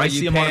games or I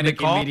see them on the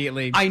call,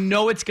 immediately. I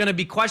know it's going to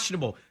be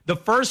questionable. The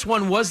first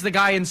one was the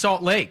guy in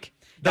Salt Lake.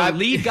 The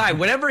lead guy,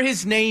 whatever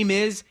his name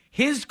is,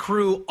 his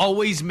crew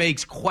always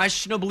makes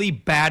questionably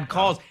bad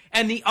calls.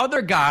 And the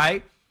other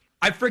guy,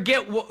 I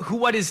forget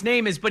what his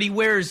name is, but he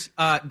wears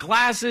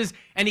glasses,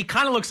 and he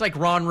kind of looks like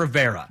Ron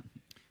Rivera.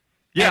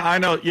 Yeah, I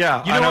know.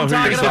 Yeah, You know I know what who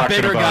I'm you're talking about? He's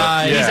a bigger about.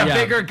 guy. Yeah. He's a Yeah,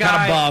 bigger guy.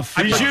 kind of buff.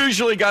 He's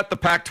usually got the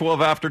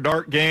Pac-12 After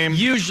Dark game.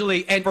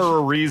 Usually, and for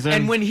a reason.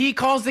 And when he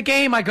calls the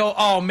game, I go,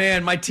 "Oh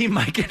man, my team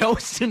might get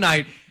host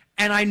tonight,"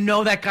 and I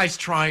know that guy's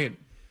trying,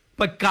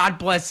 but God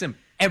bless him.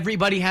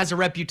 Everybody has a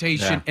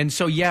reputation, Yeah. and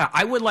so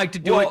I would like to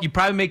do it. You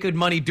probably make good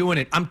money doing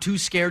it. I'm too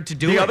scared to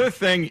do it. The other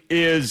thing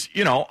is,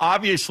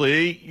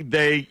 obviously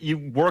you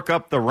work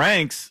up the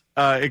ranks.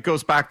 It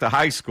goes back to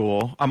high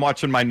school. I'm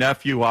watching my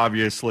nephew,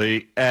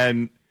 obviously,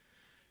 and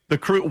the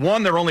crew.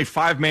 They're only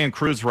 5-man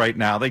crews right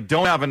now. They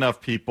don't have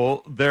enough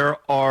people. There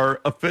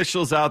are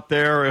officials out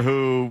there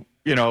who,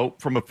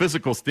 from a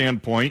physical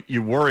standpoint,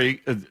 you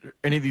worry, is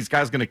any of these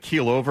guys going to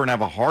keel over and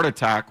have a heart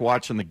attack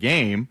watching the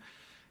game?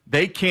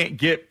 They can't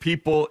get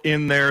people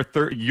in their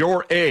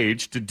your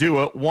age to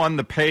do it. One,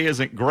 the pay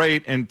isn't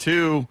great, and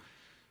two,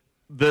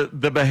 the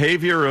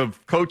behavior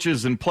of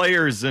coaches and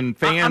players and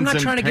fans. I'm not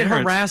and trying to get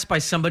parents, harassed by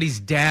somebody's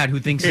dad who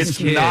thinks his It's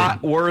kid.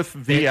 not worth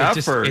the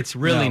effort. It's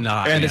really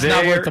not. And it's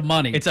not worth the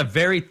money. It's a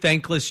very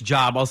thankless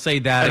job. I'll say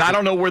that. And I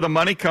don't know where the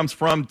money comes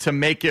from to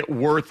make it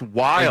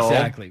worthwhile.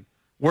 Exactly.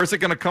 Where's it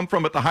going to come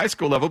from at the high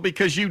school level?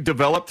 Because you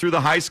develop through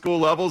the high school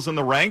levels and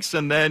the ranks,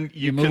 and then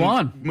you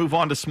can move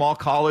on to small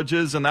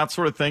colleges and that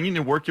sort of thing, and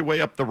you work your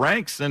way up the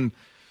ranks. And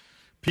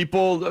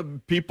people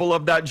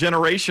of that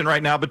generation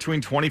right now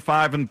between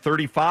 25 and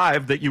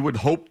 35 that you would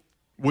hope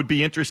would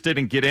be interested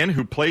in get in,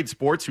 who played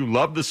sports, who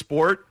love the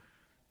sport,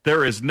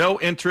 there is no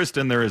interest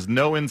and there is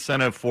no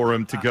incentive for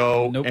them to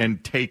go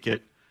and take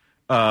it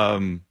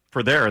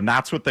for there. And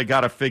that's what they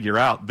got to figure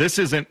out. This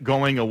isn't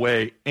going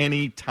away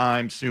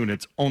anytime soon.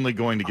 It's only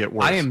going to get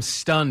worse. I am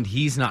stunned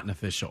he's not an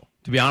official,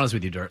 to be honest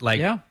with you, Dirt.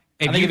 I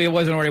think if he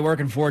wasn't already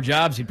working 4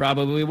 jobs, he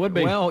probably would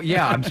be. Well,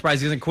 yeah, I'm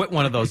surprised he doesn't quit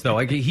one of those, though.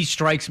 He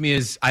strikes me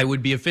as I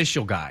would be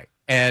official guy.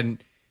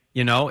 And,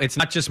 it's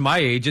not just my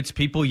age, it's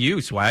people you,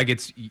 Swag.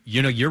 It's,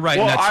 you're right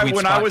in that sweet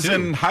when spot, I was too.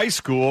 in high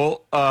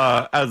school,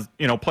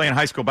 playing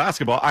high school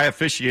basketball, I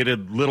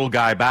officiated little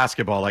guy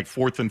basketball, like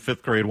 4th and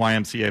 5th grade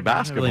YMCA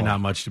basketball. Really not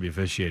much to be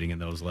officiating in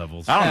those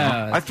levels. I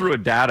don't know. I threw a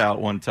dad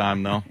out one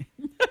time, though.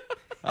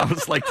 I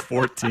was like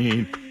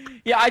 14.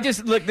 Yeah,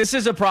 look, this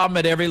is a problem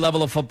at every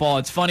level of football.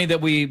 It's funny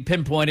that we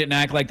pinpoint it and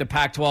act like the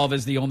Pac-12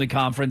 is the only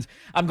conference.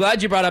 I'm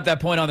glad you brought up that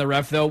point on the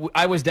ref, though.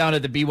 I was down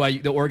at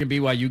the Oregon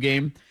BYU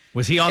game.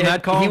 Was he on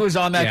that call? He was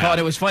on that call,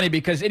 and it was funny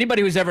because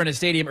anybody who's ever in a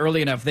stadium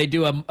early enough, they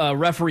do a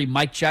referee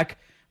mic check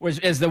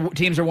as the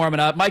teams are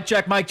warming up. Mic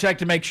check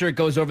to make sure it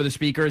goes over the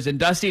speakers. And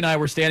Dusty and I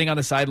were standing on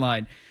the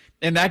sideline.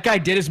 And that guy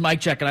did his mic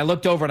check, and I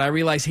looked over and I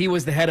realized he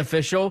was the head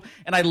official.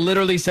 And I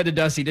literally said to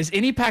Dusty, does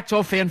any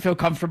Pac-12 fan feel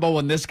comfortable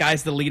when this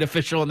guy's the lead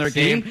official in their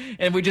game?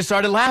 And we just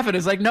started laughing.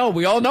 It's like, no,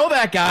 we all know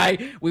that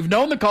guy. We've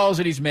known the calls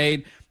that he's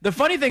made. The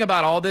funny thing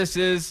about all this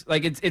is,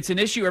 like, it's an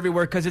issue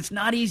everywhere because it's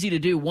not easy to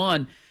do,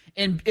 one.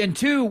 And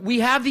two,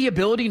 we have the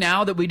ability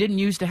now that we didn't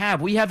used to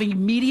have. We have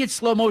immediate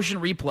slow motion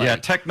replay. Yeah,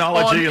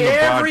 technology on in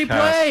the every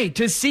broadcast. play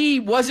to see,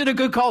 was it a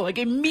good call? Like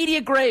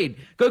immediate grade.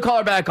 Good call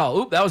or bad call.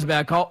 Oop, that was a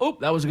bad call. Oop,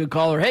 that was a good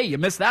call. Or hey, you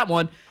missed that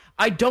one.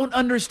 I don't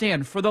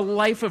understand for the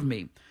life of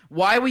me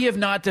why we have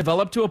not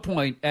developed to a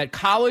point at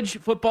college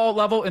football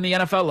level and the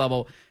NFL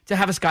level to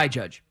have a sky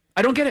judge.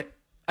 I don't get it.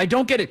 I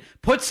don't get it.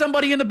 Put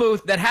somebody in the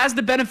booth that has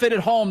the benefit at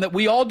home that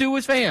we all do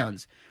as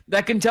fans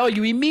that can tell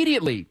you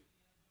immediately,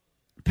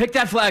 pick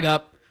that flag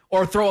up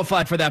or throw a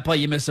flag for that play.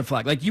 You missed a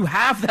flag. Like, you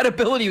have that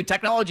ability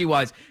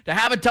technology-wise to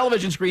have a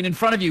television screen in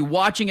front of you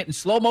watching it in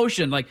slow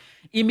motion. Like,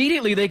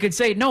 immediately they could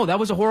say, no, that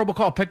was a horrible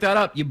call. Pick that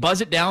up. You buzz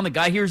it down. The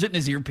guy hears it in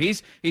his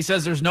earpiece. He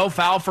says there's no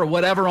foul for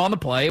whatever on the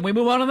play, and we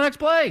move on to the next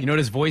play. You know what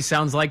his voice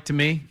sounds like to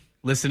me,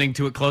 listening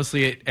to it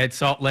closely at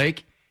Salt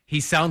Lake?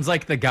 He sounds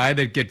like the guy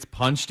that gets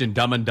punched in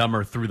Dumb and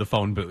Dumber through the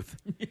phone booth.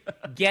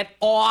 Get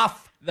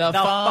off the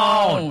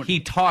phone. He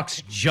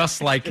talks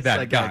just like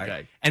that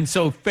guy. And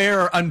so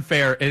fair or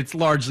unfair, it's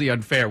largely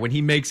unfair. When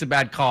he makes a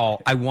bad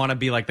call, I want to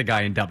be like the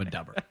guy in Dumb and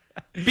Dumber.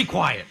 Be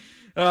quiet.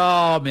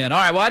 Oh, man. All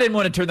right, well, I didn't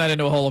want to turn that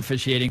into a whole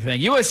officiating thing.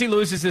 USC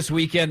loses this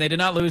weekend. They did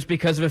not lose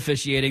because of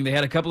officiating. They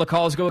had a couple of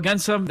calls go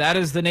against them. That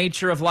is the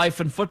nature of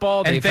life in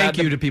football. And thank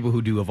you to people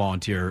who do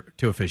volunteer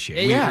to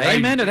officiate. Yeah,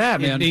 amen to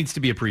that, man. It needs to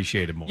be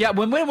appreciated more. Yeah,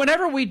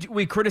 whenever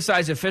we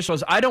criticize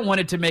officials, I don't want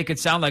it to make it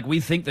sound like we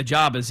think the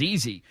job is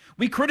easy.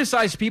 We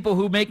criticize people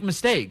who make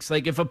mistakes.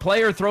 Like if a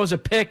player throws a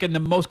pick in the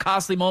most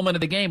costly moment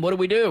of the game, what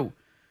do?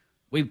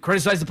 We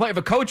criticize the player. If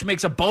a coach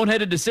makes a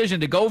boneheaded decision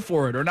to go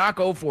for it or not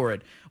go for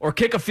it or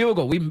kick a field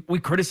goal, we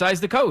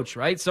criticize the coach,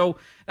 right? So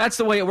that's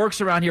the way it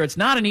works around here. It's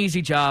not an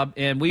easy job,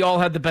 and we all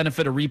have the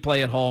benefit of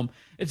replay at home.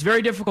 It's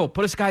very difficult.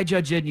 Put a sky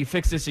judge in, and you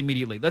fix this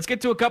immediately. Let's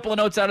get to a couple of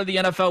notes out of the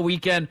NFL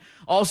weekend.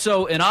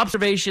 Also, an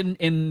observation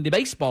in the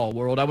baseball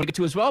world I want to get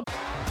to as well.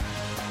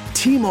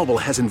 T-Mobile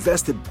has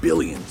invested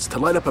billions to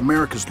light up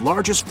America's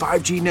largest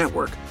 5G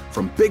network,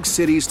 from big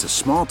cities to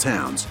small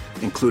towns,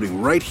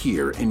 including right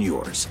here in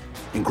yours.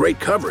 And great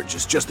coverage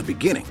is just the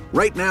beginning.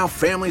 Right now,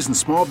 families and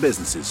small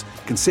businesses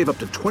can save up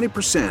to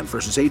 20%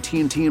 versus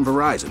AT&T and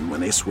Verizon when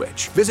they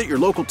switch. Visit your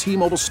local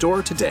T-Mobile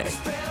store today.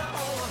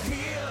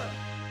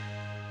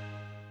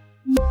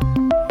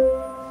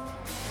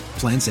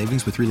 Plan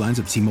savings with 3 lines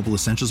of T-Mobile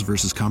Essentials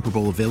versus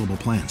comparable available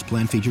plans.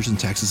 Plan features and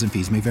taxes and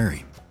fees may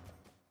vary.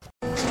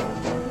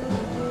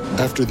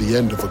 After the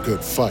end of a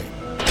good fight,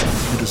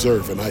 you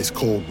deserve an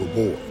ice-cold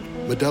reward.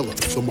 Modelo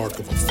is the mark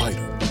of a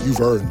fighter.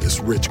 You've earned this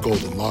rich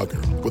golden lager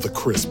with a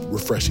crisp,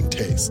 refreshing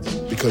taste.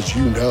 Because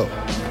you know,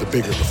 the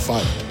bigger the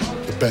fight,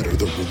 the better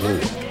the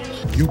reward.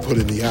 You put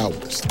in the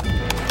hours,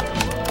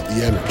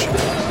 the energy,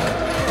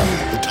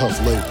 the tough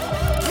labor.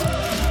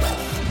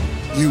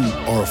 You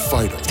are a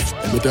fighter,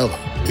 and Modelo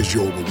is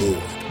your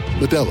reward.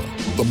 Modelo,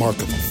 the mark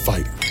of a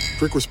fighter.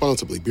 Drink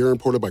responsibly. Beer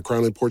imported by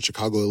Crown Imports,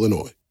 Chicago,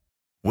 Illinois.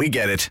 We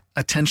get it.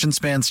 Attention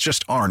spans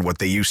just aren't what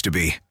they used to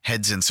be.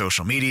 Heads in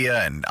social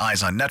media and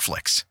eyes on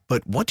Netflix.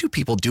 But what do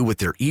people do with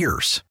their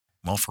ears?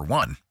 Well, for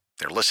one,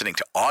 they're listening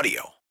to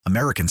audio.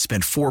 Americans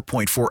spend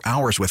 4.4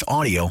 hours with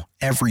audio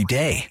every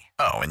day.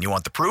 Oh, and you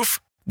want the proof?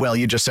 Well,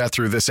 you just sat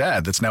through this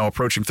ad that's now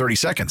approaching 30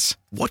 seconds.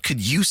 What could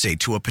you say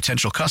to a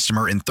potential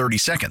customer in 30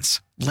 seconds?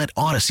 Let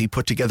Odyssey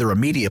put together a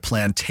media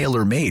plan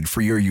tailor-made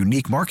for your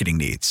unique marketing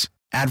needs.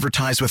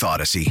 Advertise with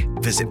Odyssey.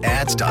 Visit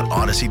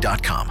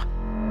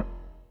ads.odyssey.com.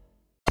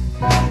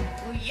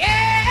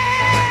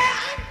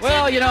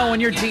 Well, you know,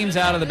 when your team's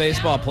out of the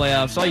baseball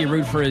playoffs, all you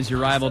root for is your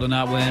rival to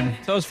not win.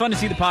 So it was fun to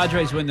see the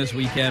Padres win this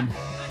weekend.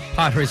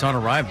 Padres on a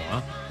rival,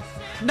 huh?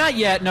 Not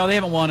yet. No, they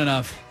haven't won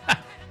enough.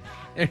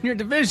 In your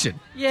division.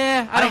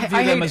 Yeah, I don't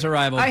view them as a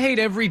rival. I hate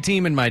every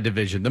team in my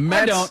division. The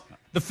Mets,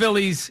 the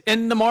Phillies,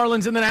 and the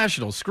Marlins and the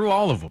Nationals. Screw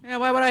all of them. Yeah,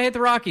 why would I hate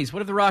the Rockies? What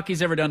have the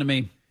Rockies ever done to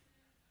me?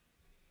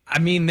 I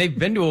mean, they've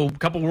been to a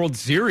couple World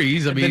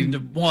Series. They've been to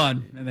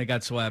one, and they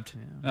got swept.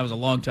 Yeah. That was a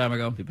long time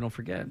ago. People don't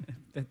forget.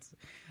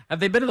 Have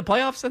they been to the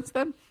playoffs since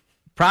then?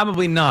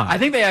 Probably not. I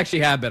think they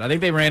actually have been. I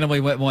think they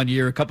randomly went one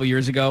year a couple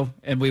years ago,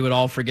 and we would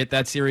all forget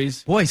that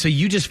series. Boy, so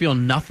you just feel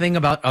nothing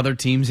about other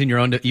teams in your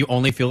own. You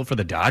only feel it for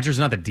the Dodgers,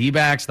 not the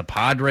D-backs, the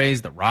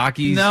Padres, the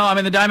Rockies? No, I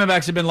mean, the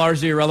Diamondbacks have been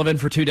largely irrelevant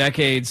for 2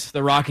 decades.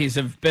 The Rockies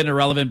have been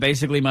irrelevant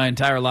basically my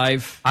entire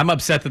life. I'm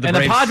upset that the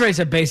Braves... Padres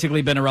have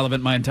basically been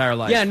irrelevant my entire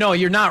life. Yeah, no,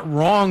 you're not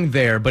wrong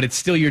there, but it's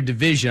still your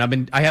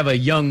division. I have a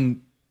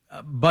young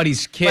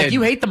buddy's kid. Like,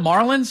 you hate the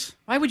Marlins?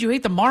 Why would you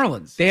hate the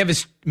Marlins? They have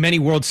as many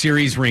World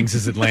Series rings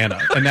as Atlanta,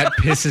 and that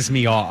pisses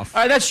me off.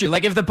 All right, that's true.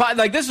 Like, if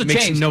this will change.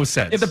 Makes no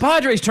sense. If the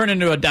Padres turn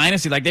into a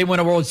dynasty, like they win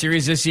a World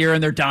Series this year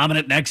and they're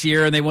dominant next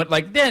year, and they went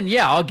then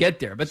yeah, I'll get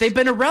there. But they've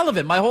been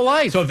irrelevant my whole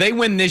life. So if they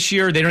win this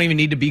year, they don't even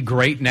need to be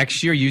great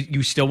next year.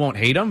 You still won't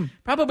hate them?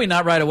 Probably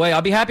not right away.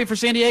 I'll be happy for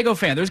San Diego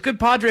fans. There's good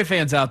Padre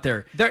fans out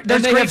there.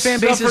 There's great fan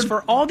bases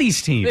for all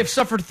these teams. They've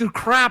suffered through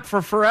crap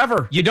for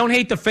forever. You don't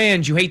hate the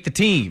fans, you hate the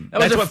team.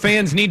 That's what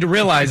fans need to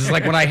realize. Is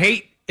like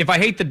if I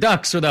hate the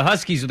Ducks or the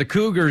Huskies or the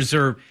Cougars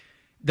or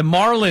the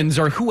Marlins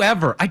or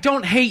whoever, I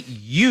don't hate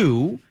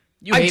you.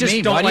 You hate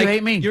me. Why do you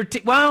hate me?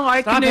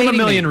 I can name a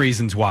million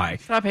reasons why.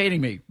 Stop hating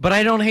me. But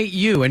I don't hate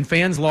you, and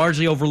fans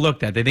largely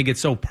overlook that. They think it's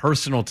so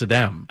personal to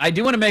them. I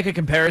do want to make a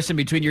comparison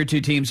between your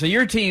two teams. So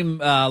your team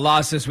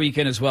lost this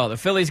weekend as well. The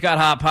Phillies got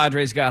hot,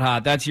 Padres got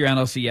hot. That's your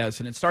NLCS,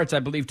 and it starts, I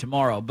believe,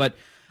 tomorrow. But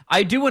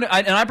I do want to,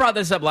 and I brought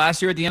this up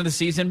last year at the end of the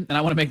season, and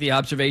I want to make the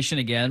observation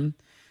again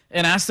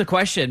and ask the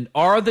question,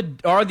 are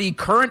the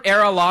current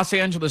era Los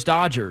Angeles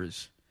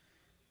Dodgers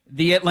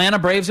the Atlanta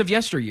Braves of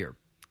yesteryear?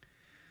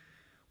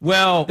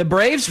 Well, the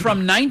Braves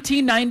from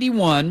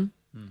 1991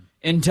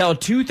 until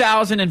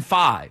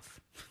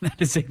 2005.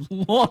 That is a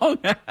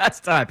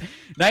long-ass time.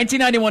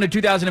 1991 to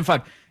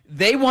 2005.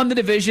 They won the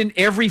division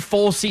every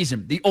full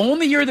season. The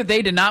only year that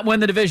they did not win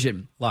the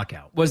division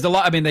lockout was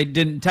they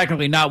didn't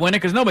technically not win it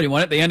because nobody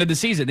won it. They ended the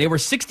season. They were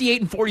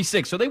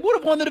 68-46, so they would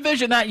have won the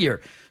division that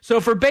year.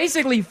 So for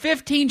basically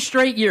 15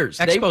 straight years.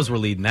 Expos were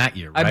leading that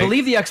year, right? I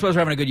believe the Expos were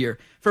having a good year.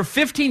 For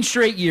 15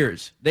 straight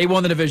years, they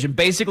won the division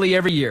basically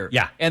every year.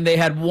 Yeah. And they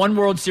had one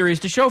World Series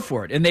to show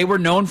for it. And they were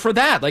known for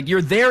that. Like,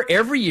 you're there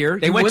every year.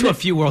 They went to a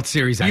few World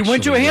Series, actually. You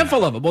went to a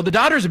handful of them. Well, the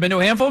Dodgers have been to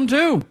a handful of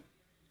them, too.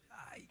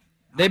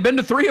 They've been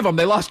to 3 of them.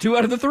 They lost 2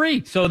 out of the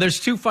 3. So there's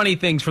 2 funny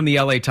things from the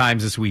LA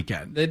Times this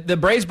weekend. The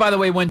Braves, by the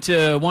way, went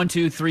to 1,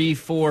 2, 3,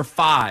 4,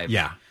 5.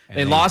 Yeah.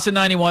 They lost in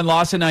 91,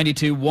 lost in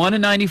 92, won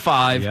in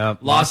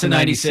 95, lost in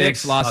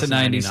 96, lost in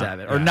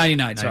 97. Or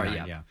 99, sorry,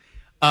 yeah.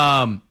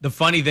 The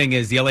funny thing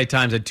is the LA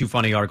Times had 2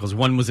 funny articles.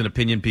 One was an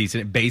opinion piece,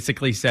 and it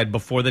basically said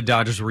before the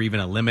Dodgers were even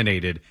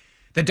eliminated,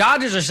 the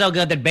Dodgers are so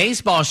good that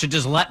baseball should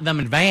just let them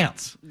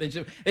advance.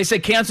 They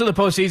said cancel the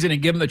postseason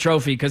and give them the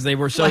trophy because they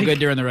were so good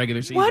during the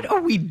regular season. What are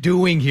we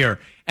doing here?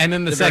 And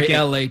then the second, very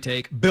LA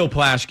take. Bill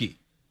Plaschke.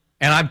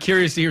 And I'm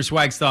curious to hear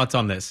Swag's thoughts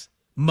on this.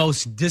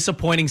 Most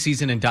disappointing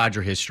season in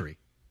Dodger history.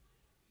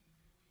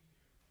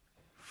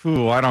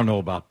 Ooh, I don't know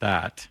about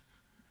that.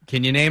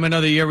 Can you name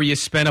another year where you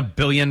spent $1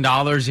 billion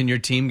and your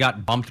team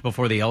got bumped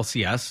before the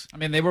LCS? I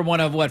mean, they were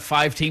one of,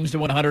 5 teams to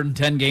win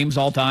 110 games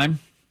all time?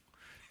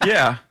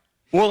 Yeah.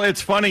 Well,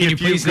 it's funny. Can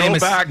you go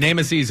back. Name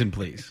a season,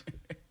 please.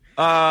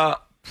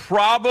 Probably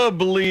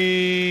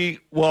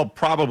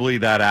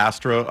that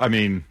Astro. I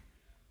mean,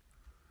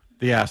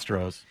 the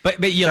Astros.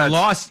 But you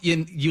lost.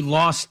 You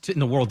lost in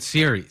the World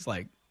Series.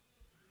 Like,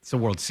 it's a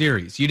World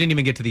Series. You didn't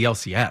even get to the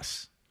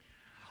LCS.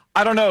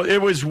 I don't know.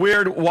 It was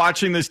weird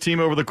watching this team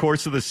over the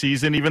course of the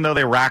season, even though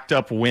they racked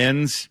up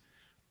wins.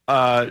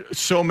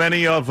 So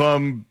many of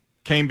them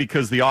came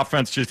because the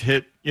offense just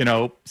hit,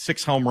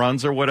 6 home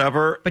runs or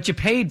whatever. But you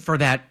paid for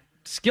that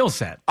skill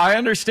set. I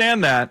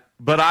understand that,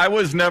 but I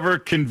was never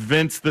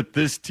convinced that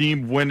this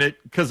team win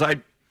it because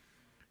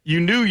you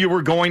knew you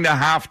were going to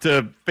have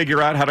to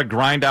figure out how to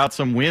grind out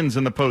some wins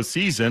in the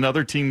postseason.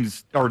 Other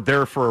teams are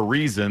there for a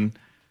reason.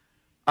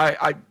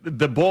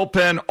 The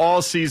bullpen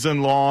all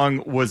season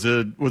long was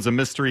a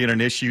mystery and an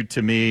issue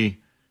to me,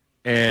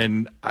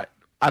 and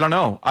I don't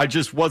know. I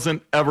just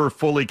wasn't ever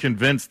fully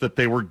convinced that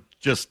they were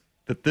just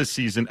that this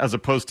season, as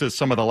opposed to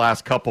some of the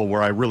last couple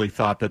where I really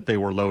thought that they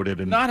were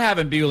loaded. And not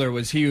having Buehler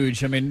was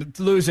huge. I mean,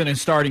 losing a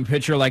starting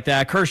pitcher like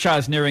that.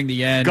 Kershaw's nearing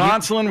the end.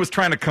 Gonsolin was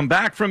trying to come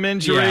back from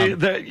injury.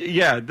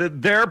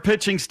 Their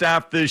pitching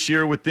staff this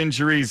year with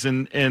injuries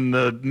and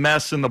the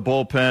mess in the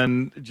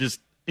bullpen, just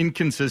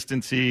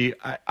inconsistency.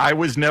 I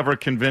was never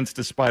convinced,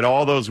 despite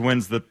all those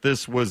wins, that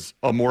this was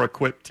a more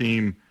equipped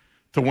team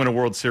to win a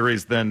World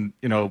Series than,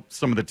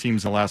 some of the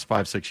teams in the last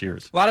 5-6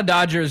 years. A lot of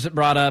Dodgers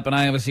brought up, and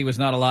I obviously was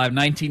not alive.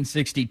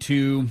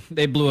 1962,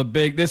 they blew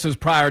this was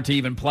prior to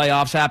even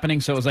playoffs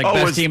happening, so it was like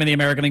best team in the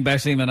American League,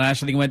 best team in the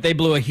National League. They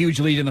blew a huge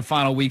lead in the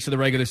final weeks of the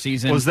regular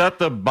season. Was that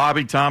the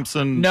Bobby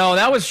Thompson? No,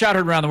 that was shot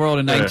heard around the world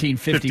in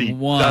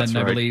 1951, that's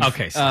right. I believe.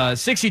 Okay,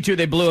 62,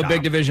 they blew a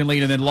big division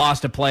lead and then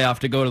lost a playoff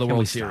to go to the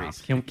World Series.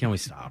 Can we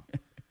stop?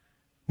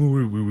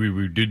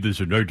 We did this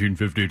in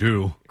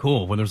 1952.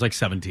 Cool. When there's like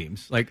 7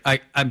 teams. Like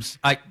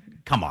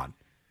come on.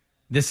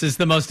 This is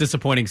the most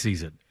disappointing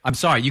season. I'm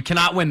sorry. You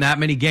cannot win that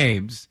many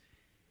games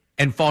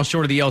and fall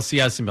short of the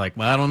LCS and be like,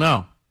 well, I don't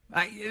know.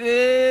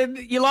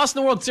 You lost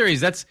in the World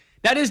Series. That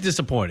is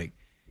disappointing.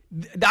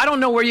 I don't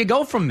know where you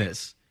go from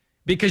this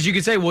because you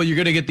could say, well, you're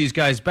going to get these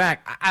guys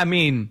back. I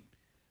mean,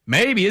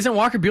 maybe. Isn't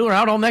Walker Buehler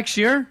out all next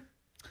year?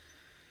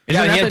 He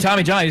had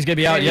Tommy John. He's going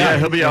to be out. Yeah,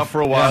 he'll be out for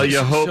a while.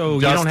 You hope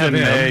so Dustin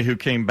May, who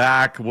came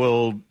back,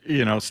 will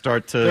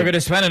start to. They're going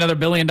to spend another $1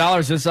 billion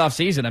this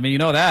offseason. I mean, you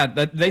know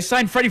that they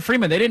signed Freddie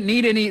Freeman. They didn't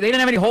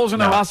have any holes in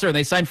their roster, and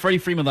they signed Freddie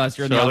Freeman last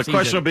year. So the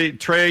question will be: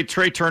 Trey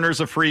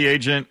Turner's a free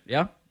agent.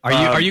 Yeah.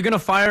 Are you going to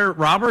fire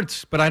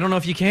Roberts? But I don't know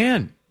if you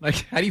can. Like,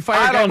 how do you fire?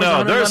 I don't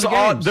know.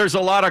 There's a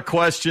lot of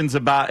questions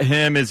about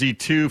him. Is he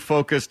too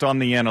focused on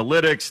the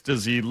analytics?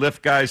 Does he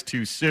lift guys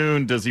too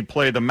soon? Does he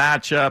play the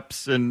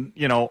matchups? And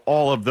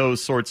all of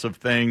those sorts of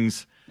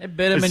things. They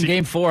bit him in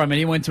Game 4. I mean,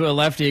 he went to a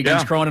lefty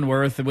against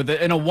Cronenworth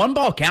in a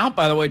 1-ball count,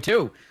 by the way,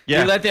 too.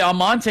 Yeah. He let the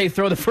Almonte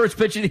throw the first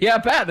pitch of the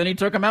at-bat. Then he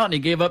took him out and he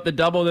gave up the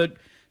double that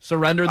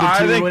surrendered the 2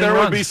 I think there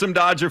runs. would be some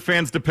Dodger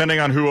fans, depending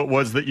on who it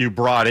was that you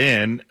brought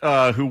in,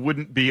 who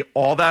wouldn't be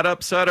all that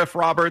upset if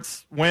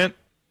Roberts went.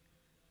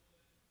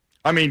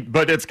 I mean,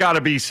 but it's got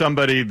to be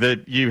somebody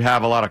that you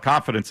have a lot of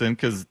confidence in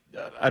because,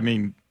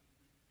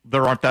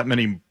 there aren't that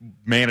many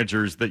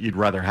managers that you'd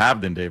rather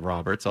have than Dave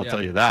Roberts. I'll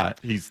tell you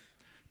that. He's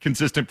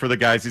consistent for the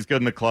guys. He's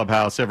good in the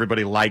clubhouse.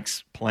 Everybody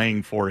likes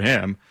playing for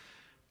him.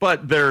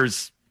 But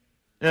there's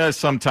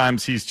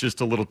sometimes he's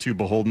just a little too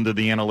beholden to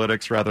the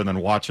analytics rather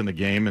than watching the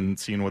game and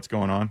seeing what's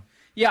going on.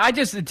 Yeah,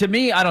 to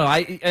me, I don't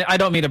know. I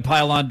don't mean to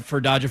pile on for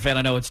Dodger fan.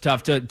 I know it's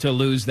tough to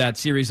lose that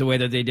series the way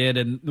that they did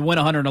and win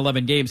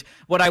 111 games.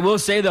 What I will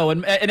say, though,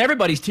 and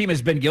everybody's team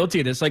has been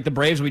guilty of this, like the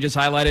Braves we just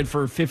highlighted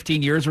for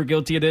 15 years were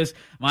guilty of this.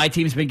 My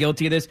team's been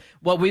guilty of this.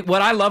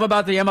 What I love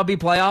about the MLB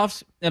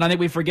playoffs, and I think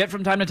we forget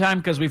from time to time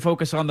because we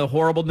focus on the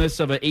horribleness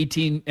of an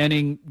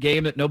 18-inning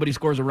game that nobody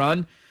scores a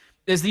run,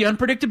 is the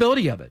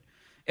unpredictability of it.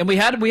 And we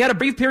had a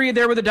brief period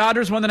there where the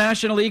Dodgers won the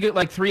National League at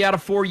like 3 out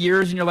of 4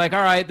 years, and you're like,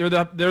 all right,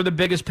 they're the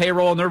biggest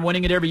payroll and they're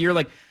winning it every year.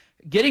 Like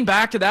getting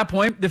back to that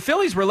point, the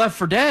Phillies were left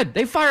for dead.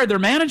 They fired their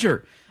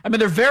manager. I mean,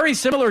 they're very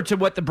similar to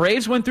what the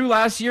Braves went through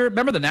last year.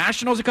 Remember the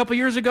Nationals a couple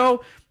years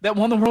ago that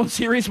won the World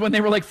Series when they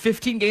were like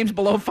 15 games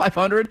below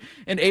 500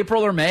 in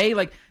April or May?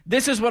 Like,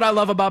 this is what I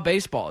love about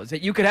baseball, is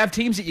that you could have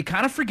teams that you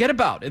kind of forget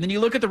about. And then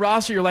you look at the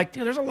roster, you're like,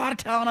 dude, there's a lot of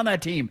talent on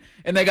that team.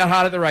 And they got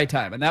hot at the right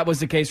time. And that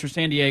was the case for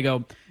San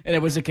Diego. And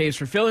it was the case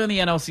for Philly, and the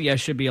NLCS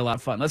should be a lot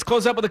of fun. Let's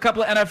close up with a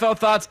couple of NFL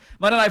thoughts.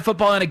 Monday Night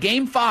Football in a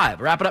Game 5.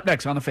 Wrap it up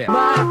next on The Fan.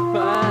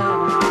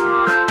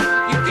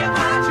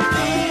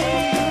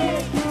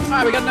 All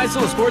right, we got a nice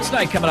little sports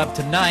night coming up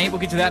tonight. We'll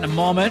get to that in a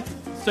moment.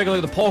 Let's take a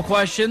look at the poll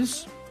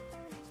questions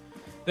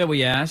that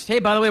we asked. Hey,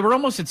 by the way, we're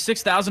almost at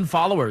 6,000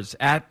 followers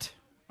at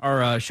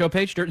our show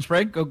page, Dirt and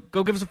Sprague.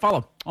 Go give us a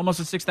follow. Almost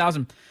at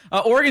 6,000.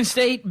 Oregon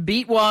State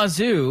beat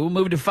Wazoo,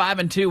 moved to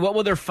 5-2. What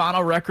will their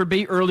final record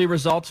be? Early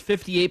results,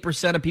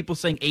 58% of people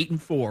saying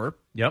 8-4.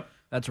 Yep.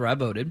 That's where I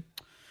voted.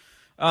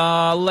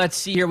 Let's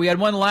see here. We had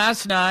one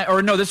last night.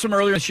 Or no, this is from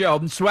earlier in the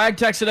show. Swag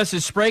texted us,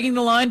 is Spraguing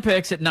the line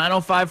picks at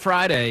 9:05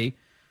 Friday.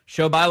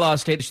 Show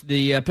bylaws state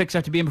the picks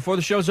have to be in before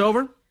the show's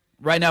over.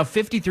 Right now,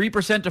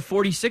 53% to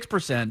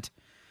 46%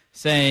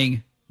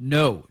 saying,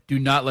 no, do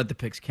not let the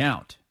picks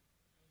count.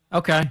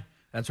 Okay.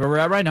 That's where we're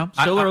at right now.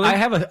 Still early. I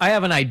have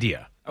an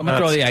idea. I'm going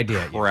to throw the idea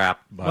at you. Crap,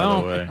 by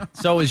the way.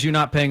 So is you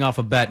not paying off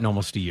a bet in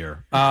almost a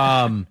year.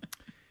 I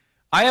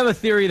have a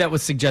theory that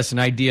would suggest an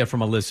idea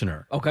from a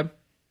listener. Okay.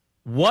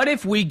 What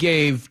if we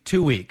gave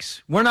 2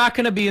 weeks? We're not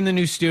going to be in the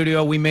new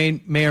studio. We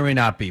may or may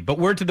not be, but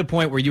we're to the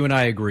point where you and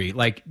I agree.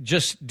 Like,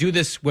 just do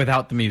this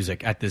without the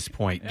music at this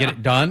point. Get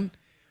it done.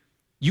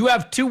 You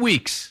have 2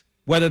 weeks,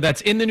 whether that's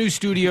in the new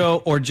studio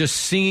or just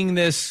singing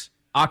this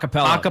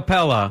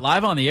acapella.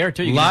 Live on the air,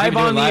 too. Live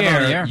on the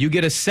air. You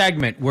get a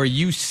segment where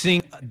you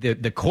sing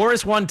the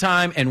chorus one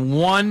time and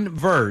one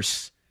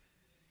verse.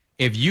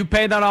 If you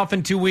pay that off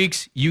in 2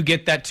 weeks, you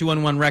get that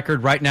 2-on-1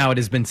 record. Right now, it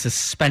has been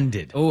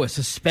suspended. Oh, a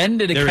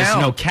suspended account. There is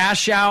no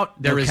cash out.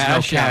 There is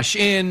no cash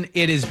in.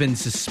 It has been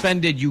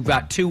suspended. You've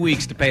got 2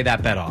 weeks to pay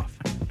that bet off.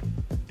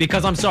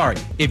 Because I'm sorry,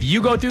 if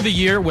you go through the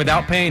year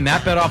without paying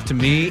that bet off to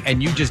me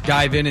and you just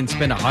dive in and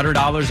spend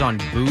 $100 on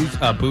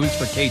booze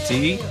for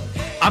KT,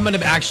 I'm going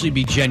to actually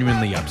be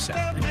genuinely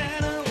upset.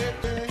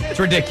 It's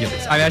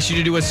ridiculous. I've asked you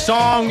to do a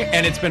song,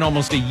 and it's been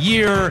almost a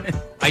year.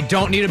 I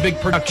don't need a big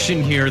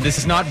production here. This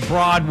is not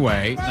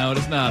Broadway. No, it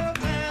is not.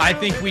 I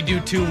think we do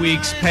 2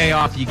 weeks, pay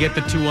off, you get the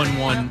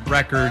 2-on-1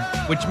 record,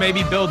 which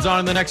maybe builds on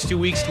in the next 2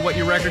 weeks to what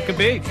your record could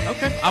be.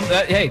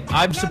 Okay.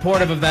 I'm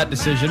supportive of that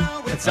decision.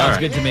 That sounds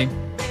good to me.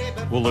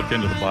 We'll look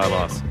into the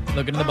bylaws.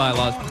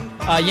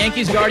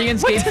 Yankees,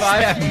 Guardians, Game 5. What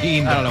does that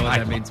mean? I don't know what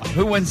that means.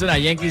 Who wins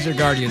tonight, Yankees or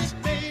Guardians?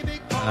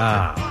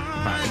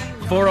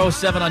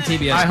 4:07 on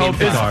TBS. I hope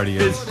the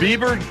Guardians. Is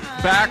Bieber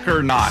back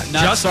or not?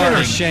 Justin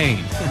or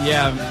Shane?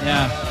 Yeah.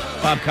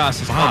 Bob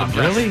Costas. Bob,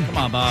 really? Come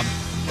on, Bob.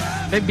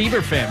 Big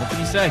Bieber fan. What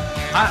can you say?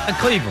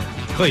 Cleveland.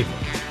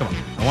 Come on.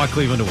 I want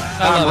Cleveland to win.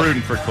 I'm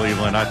rooting for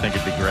Cleveland. I think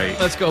it'd be great.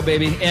 Let's go,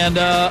 baby. And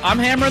I'm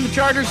hammering the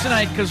Chargers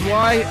tonight because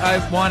why?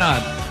 Why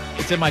not?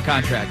 It's in my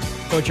contract.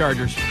 Go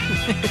Chargers.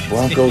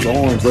 Broncos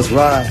orange. Let's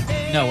ride.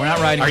 No, we're not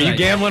riding. Are you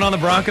gambling on the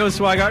Broncos,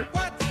 Swigart?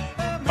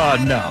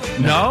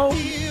 No.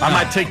 I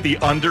might take the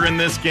under in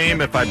this game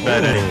if I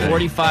bet anything.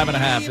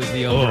 45.5 is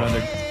the over-under.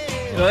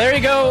 So there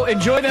you go.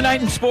 Enjoy the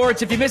night in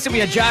sports. If you missed it, we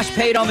had Josh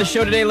Pate on the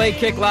show today, Late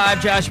Kick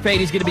Live. Josh Pate,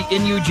 he's going to be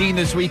in Eugene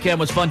this weekend.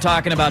 It was fun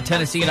talking about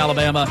Tennessee and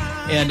Alabama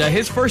and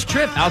his first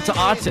trip out to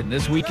Autzen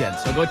this weekend.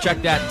 So go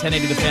check that at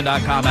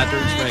 1080thefan.com after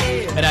this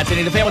break. And at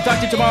 1080 The Fan, we'll talk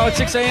to you tomorrow at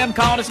 6 a.m.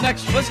 Calling us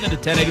next. You're listening to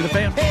 1080 The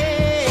Fan.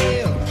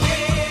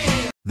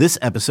 This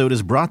episode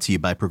is brought to you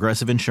by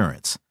Progressive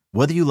Insurance.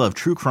 Whether you love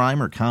true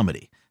crime or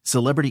comedy,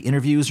 celebrity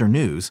interviews or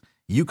news,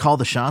 you call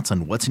the shots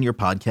on what's in your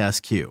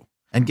podcast queue.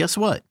 And guess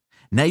what?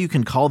 Now you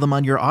can call them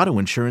on your auto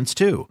insurance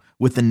too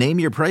with the Name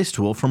Your Price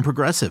tool from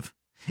Progressive.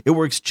 It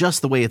works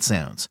just the way it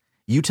sounds.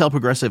 You tell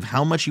Progressive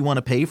how much you want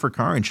to pay for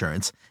car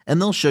insurance, and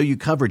they'll show you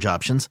coverage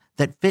options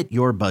that fit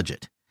your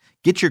budget.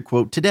 Get your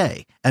quote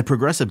today at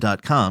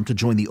Progressive.com to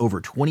join the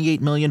over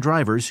 28 million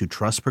drivers who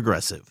trust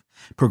Progressive.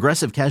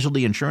 Progressive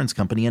Casualty Insurance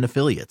Company and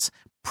Affiliates.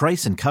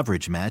 Price and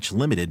coverage match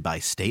limited by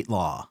state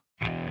law.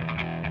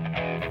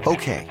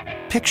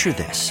 Okay, picture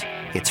this.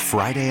 It's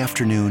Friday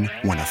afternoon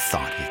when a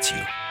thought hits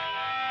you.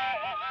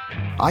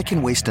 I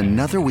can waste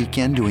another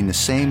weekend doing the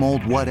same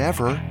old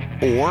whatever,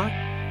 or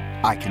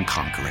I can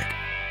conquer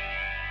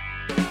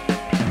it.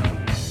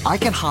 I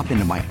can hop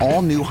into my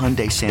all-new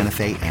Hyundai Santa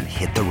Fe and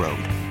hit the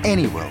road.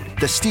 Any road.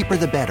 The steeper,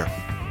 the better.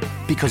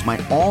 Because my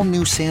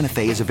all-new Santa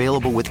Fe is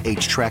available with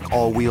H-Track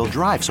all-wheel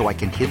drive, so I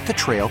can hit the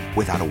trail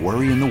without a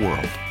worry in the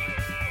world.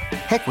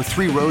 Heck, with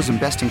 3 rows and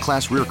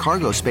best-in-class rear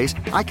cargo space,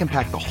 I can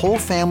pack the whole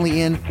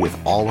family in with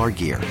all our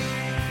gear.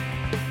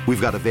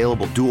 We've got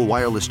available dual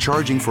wireless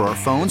charging for our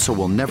phones, so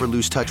we'll never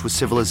lose touch with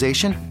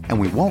civilization, and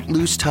we won't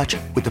lose touch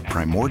with the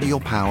primordial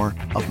power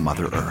of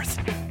Mother Earth.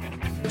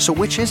 So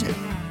which is it?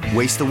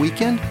 Waste the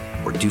weekend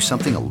or do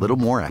something a little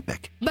more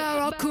epic?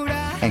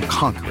 And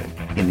conquer it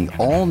in the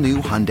all-new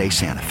Hyundai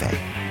Santa Fe.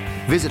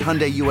 Visit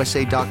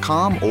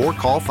HyundaiUSA.com or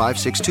call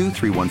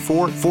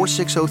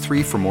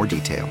 562-314-4603 for more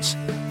details.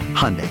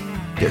 Hyundai,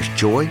 there's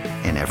joy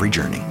in every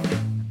journey.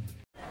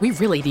 We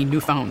really need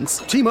new phones.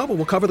 T-Mobile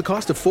will cover the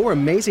cost of 4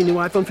 amazing new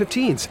iPhone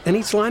 15s, and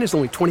each line is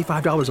only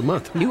 $25 a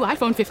month. New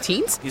iPhone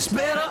 15s? It's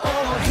better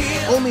over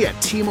here. Only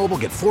at T-Mobile,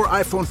 get 4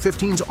 iPhone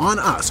 15s on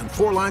us and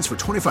 4 lines for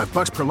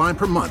 $25 per line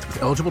per month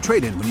with eligible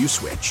trade-in when you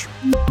switch.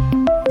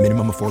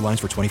 Minimum of 4 lines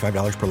for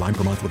 $25 per line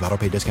per month with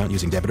autopay discount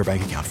using debit or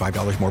bank account.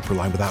 $5 more per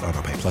line without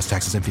autopay, plus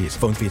taxes and fees.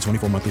 Phone fee at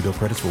 24 monthly bill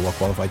credits for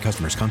well-qualified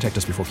customers. Contact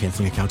us before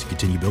canceling account to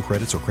continue bill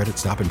credits or credit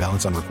stop and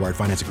balance on required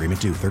finance agreement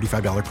due.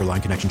 $35 per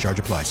line connection charge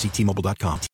applies. See T-Mobile.com.